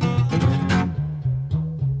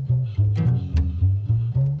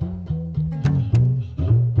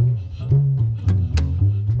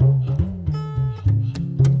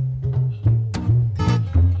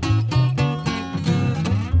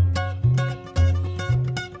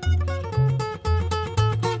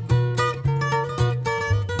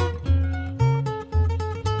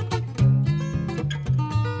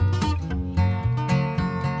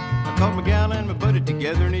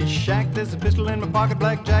 Together in his shack, there's a pistol in my pocket,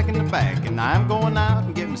 blackjack in the back, and I'm going out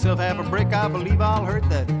and get myself half a brick. I believe I'll hurt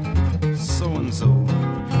that so-and-so.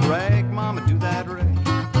 Rag, mama, do that rag.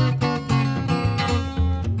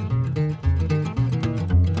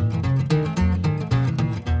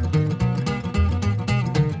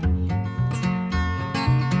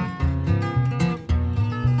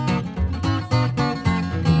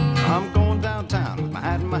 I'm going downtown with my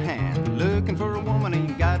hat in my hand, looking for a woman,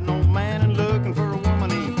 ain't got no man, and looking for a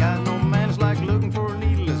woman, ain't got no man. It's like looking for a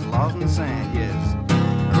needle that's lost in the sand, yes.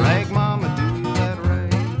 Rag, mama, do that rag.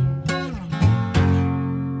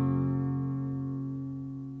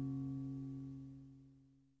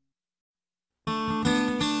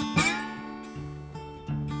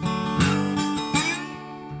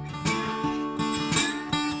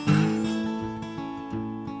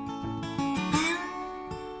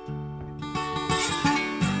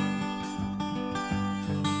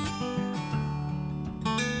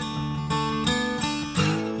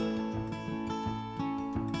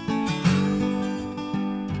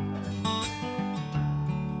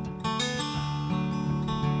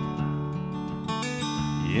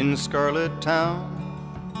 In Scarlet Town,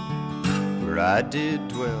 where I did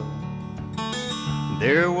dwell,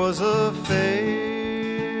 there was a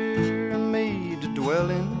fair maid to dwell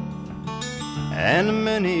in, and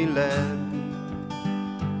many lad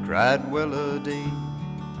cried well a day,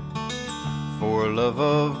 for love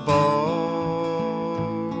of Barb'ry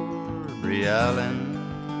Allen.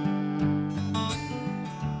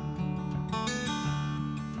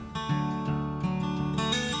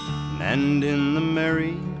 And in the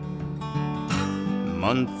merry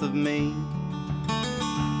month of May,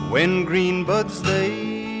 when green buds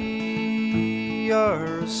they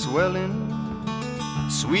are swelling,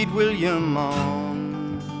 sweet William on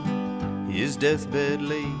his deathbed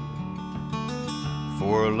lay,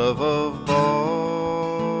 for love of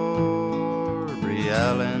Barb'ry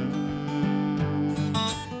Allen.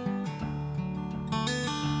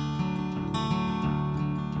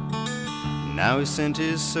 Now he sent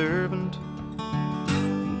his servant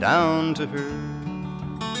down to her,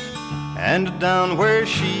 and down where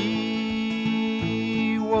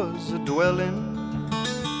she was a-dwelling,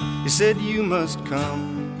 he said, you must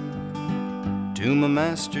come to my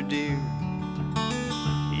master dear,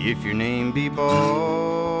 if your name be Barb'ry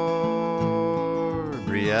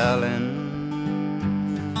Allen.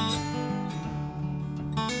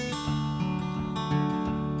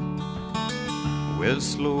 Well,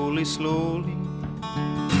 slowly, slowly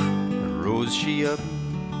rose she up,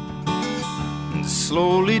 and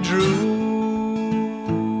slowly drew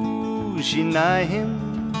she nigh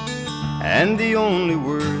him, and the only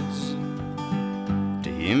words to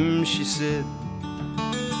him she said,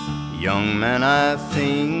 young man, I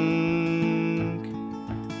think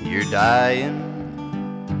you're dying.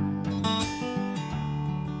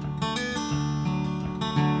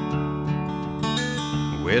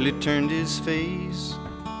 Well, he turned his face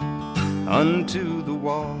unto the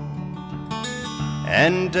wall,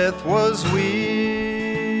 and death was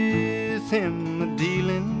with him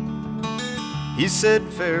a-dealing. He said,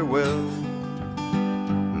 farewell,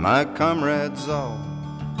 my comrades all,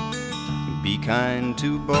 be kind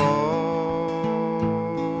to Barb'ry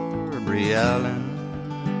Allen.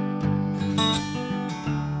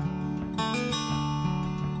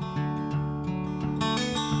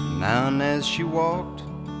 Now, and as she walked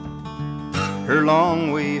her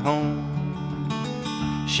long way home,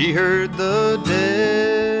 she heard the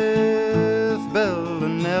death bell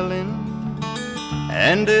a-knelling,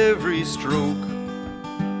 and every stroke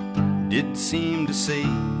did seem to say,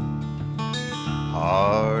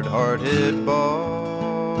 hard-hearted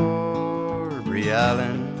Barb'ry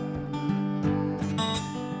Allen.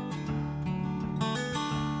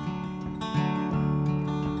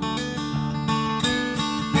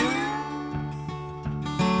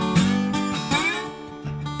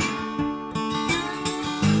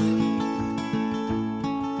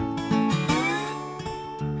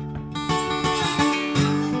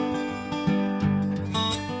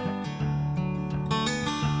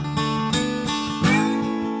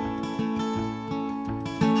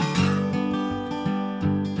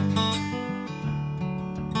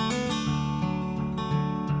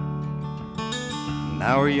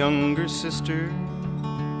 Now her younger sister,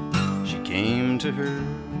 she came to her.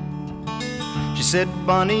 She said,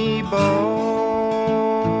 Bonnie Barbie,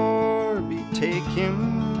 take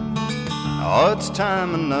him. Oh, it's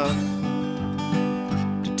time enough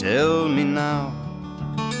to tell me now,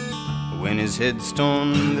 when his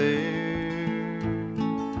headstone there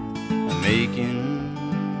a-making.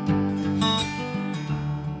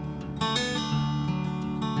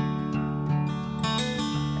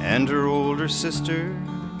 And her older sister,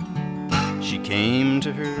 she came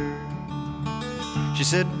to her. She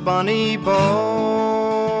said, Bonnie Barbie,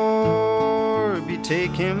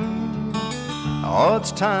 take him. Oh,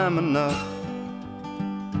 it's time enough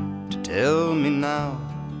to tell me now,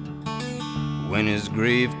 when his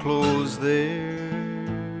grave clothes there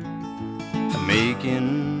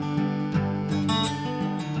a-making.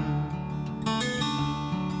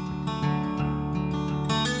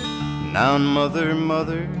 Now, mother,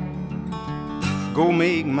 mother, go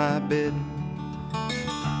make my bed,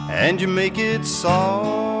 and you make it soft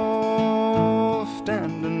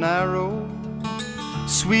and narrow.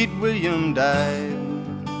 Sweet William died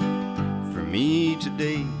for me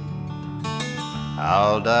today,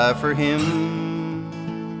 I'll die for him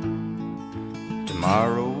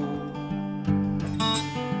tomorrow.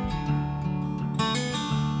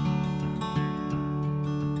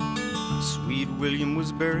 Sweet William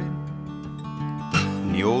was buried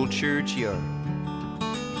in the old churchyard.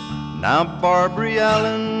 Now Barb'ry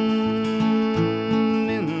Allen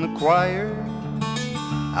in the choir,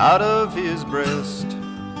 out of his breast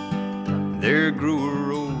there grew a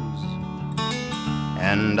rose,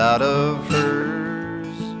 and out of hers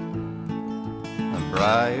a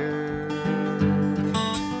briar.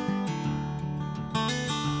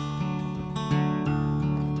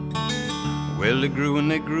 Well, Well, they grew and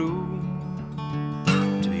they grew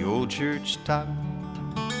to the old church top,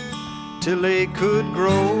 till they could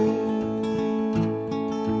grow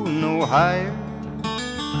no higher,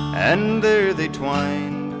 and there they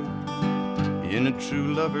twined in a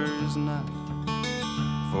true lover's knot,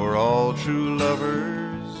 for all true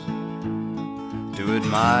lovers to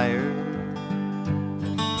admire.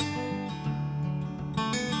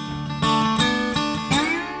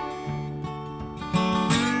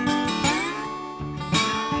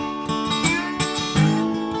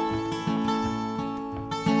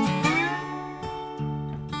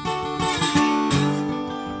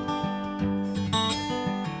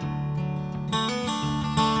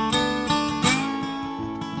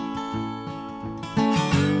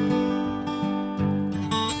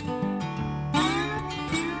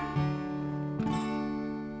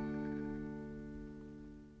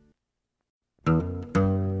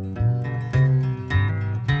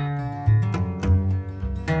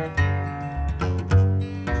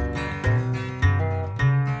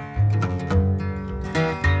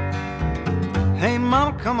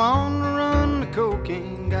 Come on, run the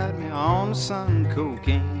cocaine, got me on the sun,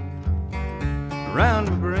 cocaine around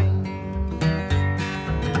my brain.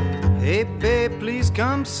 Hey babe, please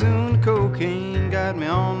come soon, cocaine got me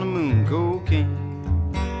on the moon, cocaine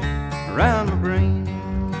around my brain.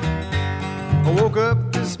 I woke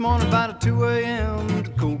up this morning about 2 a.m.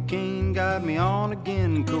 The cocaine got me on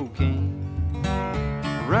again, cocaine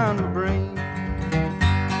around my brain.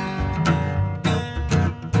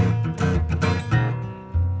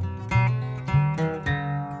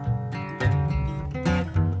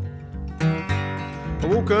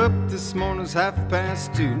 Woke up this morning, it's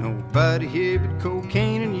 2:30. Nobody here but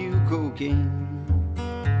cocaine and you, cocaine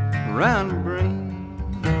around my brain.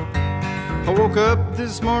 I woke up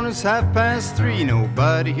this morning, it's 3:30.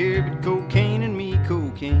 Nobody here but cocaine and me,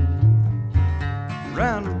 cocaine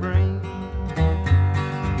around my brain.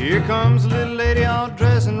 Here comes a little lady all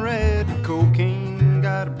dressed in red. Cocaine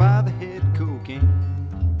got her by the head, cocaine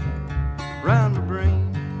around my brain.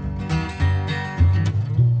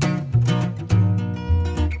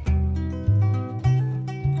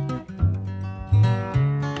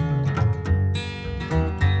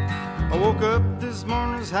 Woke up this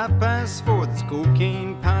morning, it's 4:30. There's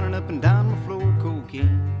cocaine pounding up and down my floor,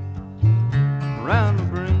 cocaine around my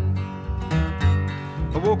brain.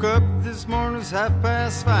 I woke up this morning, it's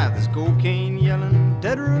 5:30. There's cocaine yelling,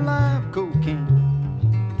 dead or alive, cocaine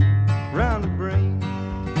around my brain.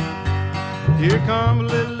 Here come a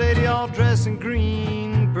little lady all dressed in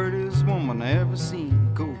green, prettiest woman I ever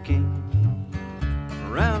seen, cocaine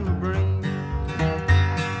around my brain.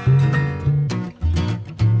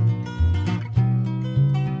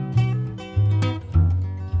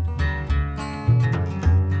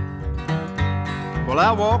 Well,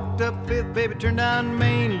 I walked up Fifth, baby, turned down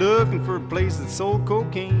Main, looking for a place that sold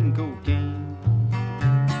cocaine, cocaine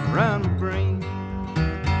around my brain.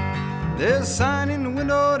 There's a sign in the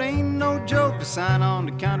window, it ain't no joke. The sign on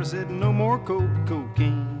the counter said no more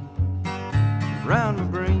cocaine around my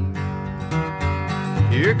brain.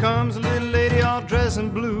 Here comes a little lady all dressed in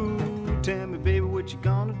blue. Tell me, baby, what you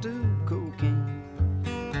gonna do? Cocaine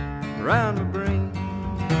around my brain.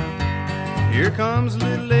 Here comes a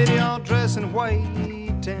little lady all dressed in white.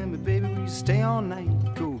 Tell me, baby, will you stay all night?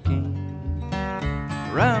 Cocaine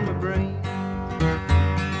around my brain.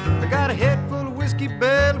 I got a head full of whiskey,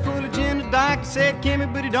 belly full of gin. The doctor said, Kimmy,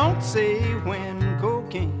 but he don't say when.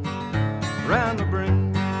 Cocaine around my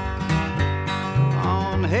brain.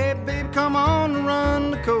 On, hey, baby, come on and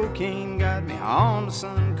run. The cocaine got me on the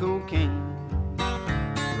sun. Cocaine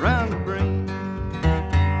around my brain.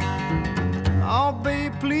 Oh,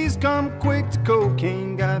 babe, please come quick. The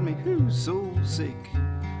cocaine got me, who's so sick.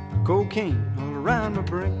 Cocaine all around my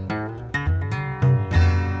brain.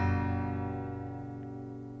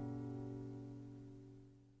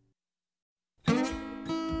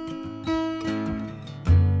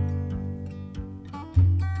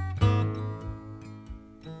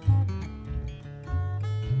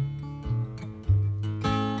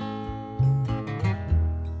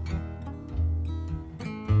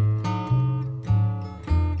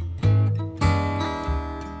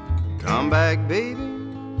 Come back, baby,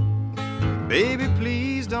 baby,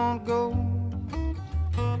 please don't go.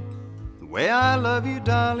 The way I love you,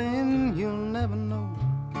 darling, you'll never know.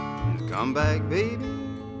 Come back, baby,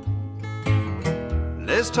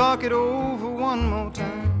 let's talk it over one more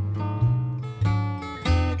time.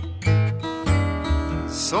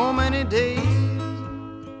 So many days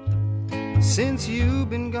since you've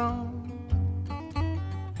been gone,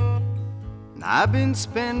 and I've been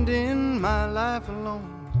spending my life alone.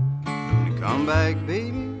 Come back,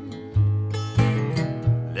 baby,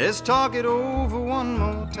 Let's talk it over one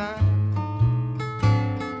more time.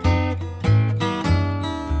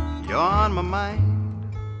 You're on my mind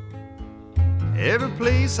every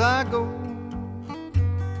place I go.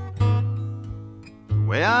 The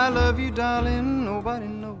way I love you, darling, nobody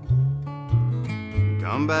knows.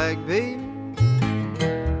 Come back, baby.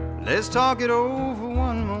 Let's talk it over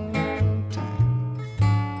one more time.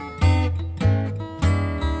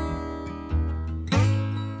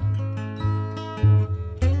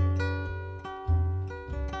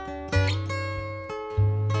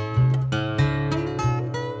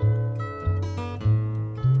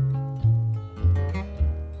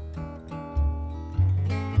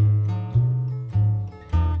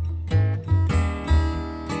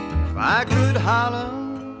 If I could holler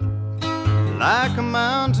like a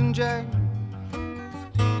mountain jack,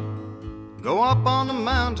 go up on the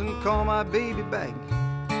mountain, call my baby back,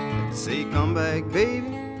 say come back, baby.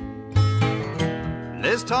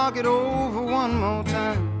 Let's talk it over one more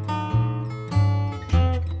time.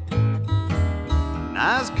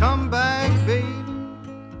 Nice, come back, baby.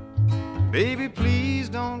 Baby, please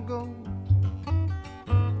don't go.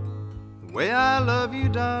 The way I love you,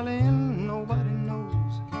 darling, nobody knows.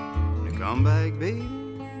 Come back, baby.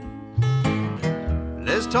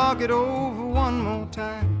 Let's talk it over one more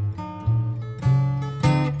time.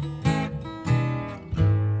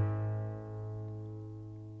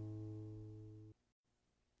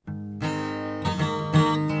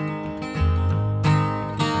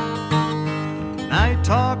 Now you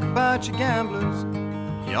talk about your gamblers,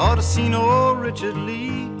 you ought to see no Richard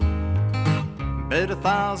Lee. Bet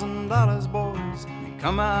 $1,000, boys, and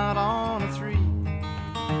come out on a 3.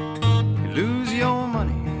 You lose your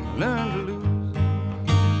money, learn to lose.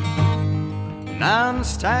 Now the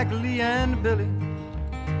Stackerlee and Billy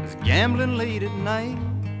is gambling late at night.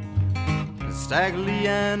 The Stackerlee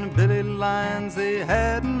and Billy Lyons, they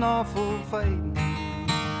had an awful fight.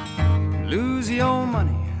 Lose your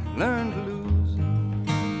money, learn to lose.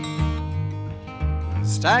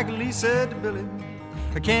 Stackerlee said to Billy,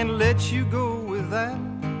 I can't let you go with that.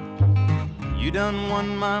 You done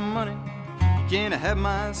won my money, you can't have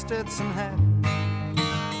my Stetson hat.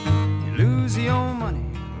 You lose your money,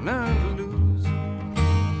 learn to lose.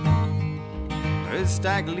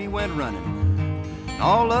 Stackerlee went running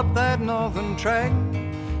all up that northern track.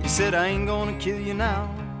 He said, I ain't gonna kill you now,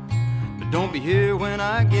 but don't be here when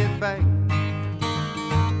I get back.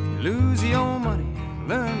 You lose your money,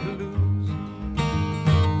 learn to lose.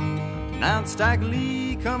 Now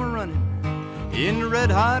Stackerlee come a-running in the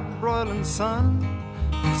red-hot broiling sun.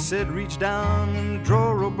 He said, reach down in the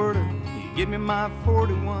drawer, Roberta, you give me my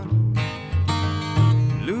 41.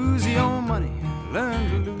 You lose your money, learn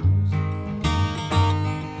to lose.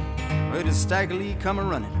 Where did Stackerlee come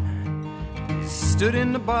a-running? He stood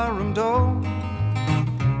in the barroom door.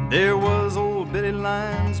 There was old Billy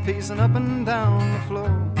Lyons pacing up and down the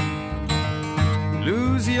floor.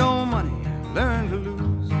 Lose your money, learn to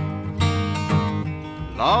lose.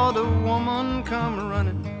 Lord, a woman come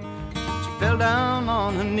a-running. She fell down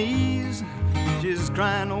on her knees, just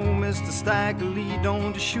crying, oh, Mr. Stackerlee,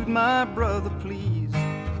 don't shoot my brother, please.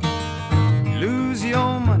 Lose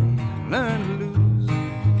your money, learn to lose.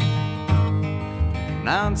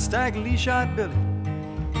 Now Stackerlee shot Billy,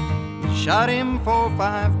 shot him 4 or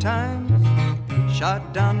 5 times,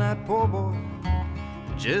 shot down that poor boy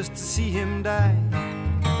just to see him die.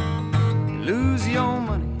 Lose your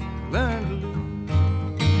money, learn to lose.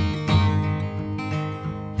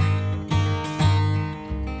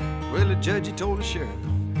 Well, the judge, he told the sheriff,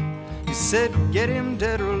 he said, get him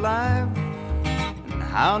dead or alive. And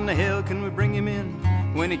how in the hell can we bring him in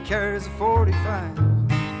when he carries a 45?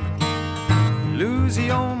 Lose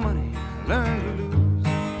your money, learn to lose.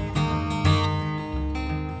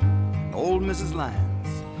 Old Mrs.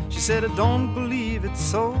 Lyons, she said, I don't believe it's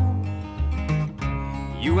so.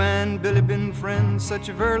 You and Billy been friends such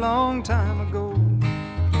a very long time ago.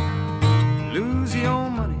 Lose your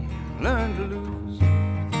money, learn to lose.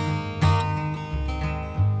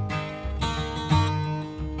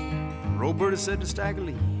 Roberta said to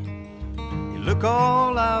Stackerlee, you look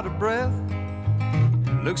all out of breath.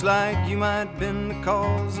 Looks like you might been the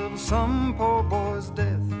cause of some poor boy's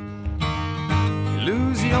death. You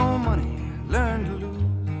lose your money, learn to lose.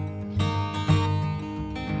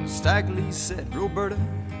 Stackerlee said, Roberta,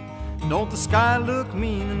 don't the sky look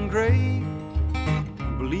mean and gray? I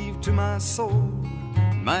believe to my soul,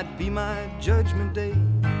 it might be my judgment day.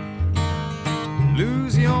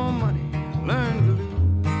 Lose your money, learn to lose.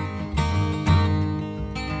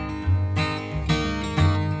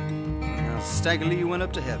 Stackerlee went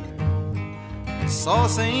up to heaven, saw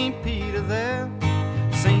St. Peter there.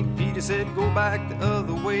 St. Peter He said, go back the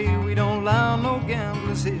other way, we don't allow no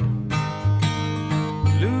gamblers here.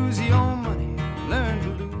 Lose your money, learn to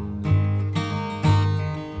lose.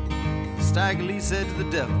 Stackerlee said to the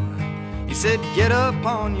devil, he said, get up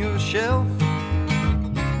on your shelf.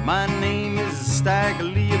 My name is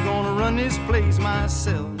Stackerlee, I'm gonna run this place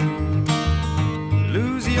myself.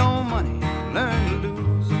 Lose your money, learn to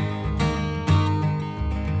lose.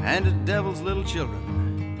 And the devil's little children,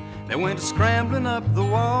 they went scrambling up the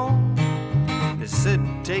wall. They said,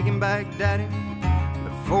 take him back, Daddy,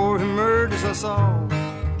 before he murders us all.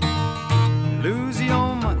 Lose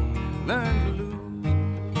your money, learn to lose.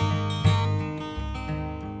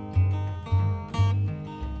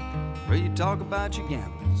 Where you talk about your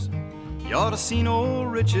gamblers, you ought to seen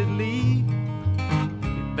old Richard Lee.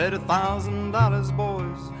 You bet $1,000,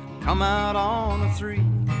 boys, come out on a 3.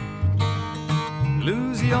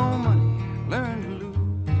 Lose your money, learn to lose.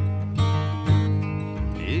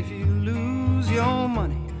 If you lose your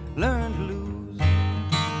money, learn to lose.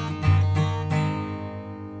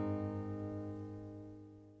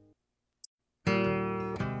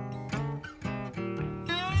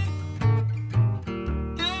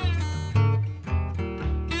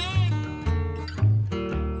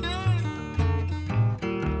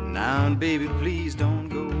 Now, baby, please don't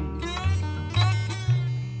go.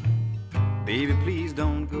 Baby, please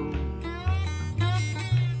don't go.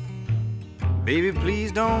 Baby,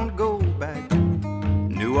 please don't go back to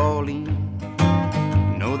New Orleans.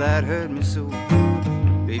 You know that hurt me so.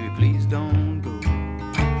 Baby, please don't go.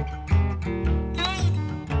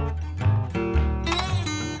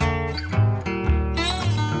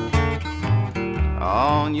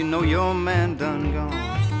 Oh, and you know your man done gone.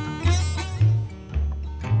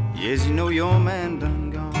 Yes, you know your man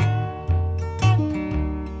done gone.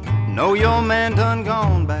 Know your man done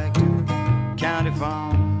gone back to County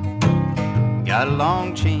Farm. Got a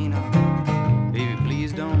long chain on. Baby,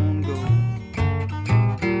 please don't go.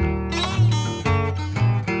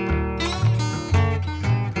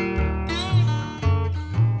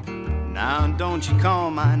 Now don't you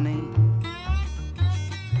call my name.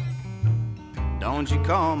 Don't you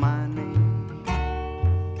call my name.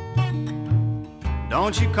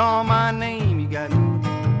 Don't you call my name, you got me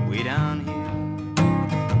way down here,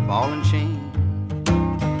 ball and chain.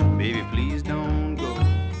 Baby, please don't go.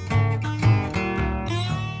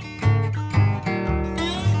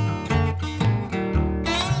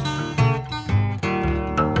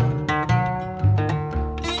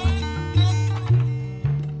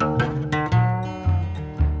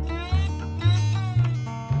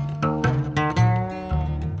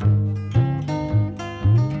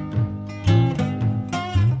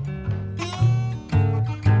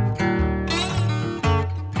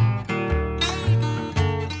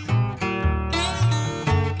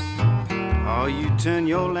 Turn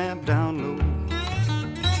your lamp down low.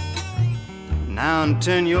 Now and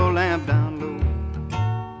turn your lamp down low.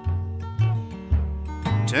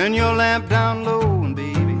 Turn your lamp down low, and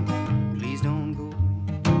baby, please don't go.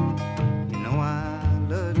 You know I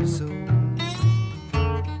love you so.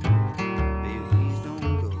 Baby, please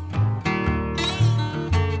don't go.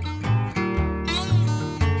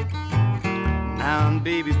 Now and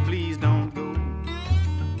baby, please don't go.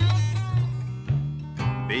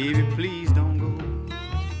 Baby, please don't go.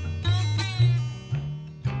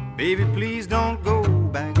 Baby, please don't go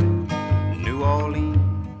back to New Orleans.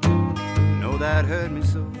 You know that hurt me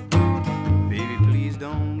so. Baby, please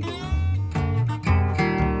don't go.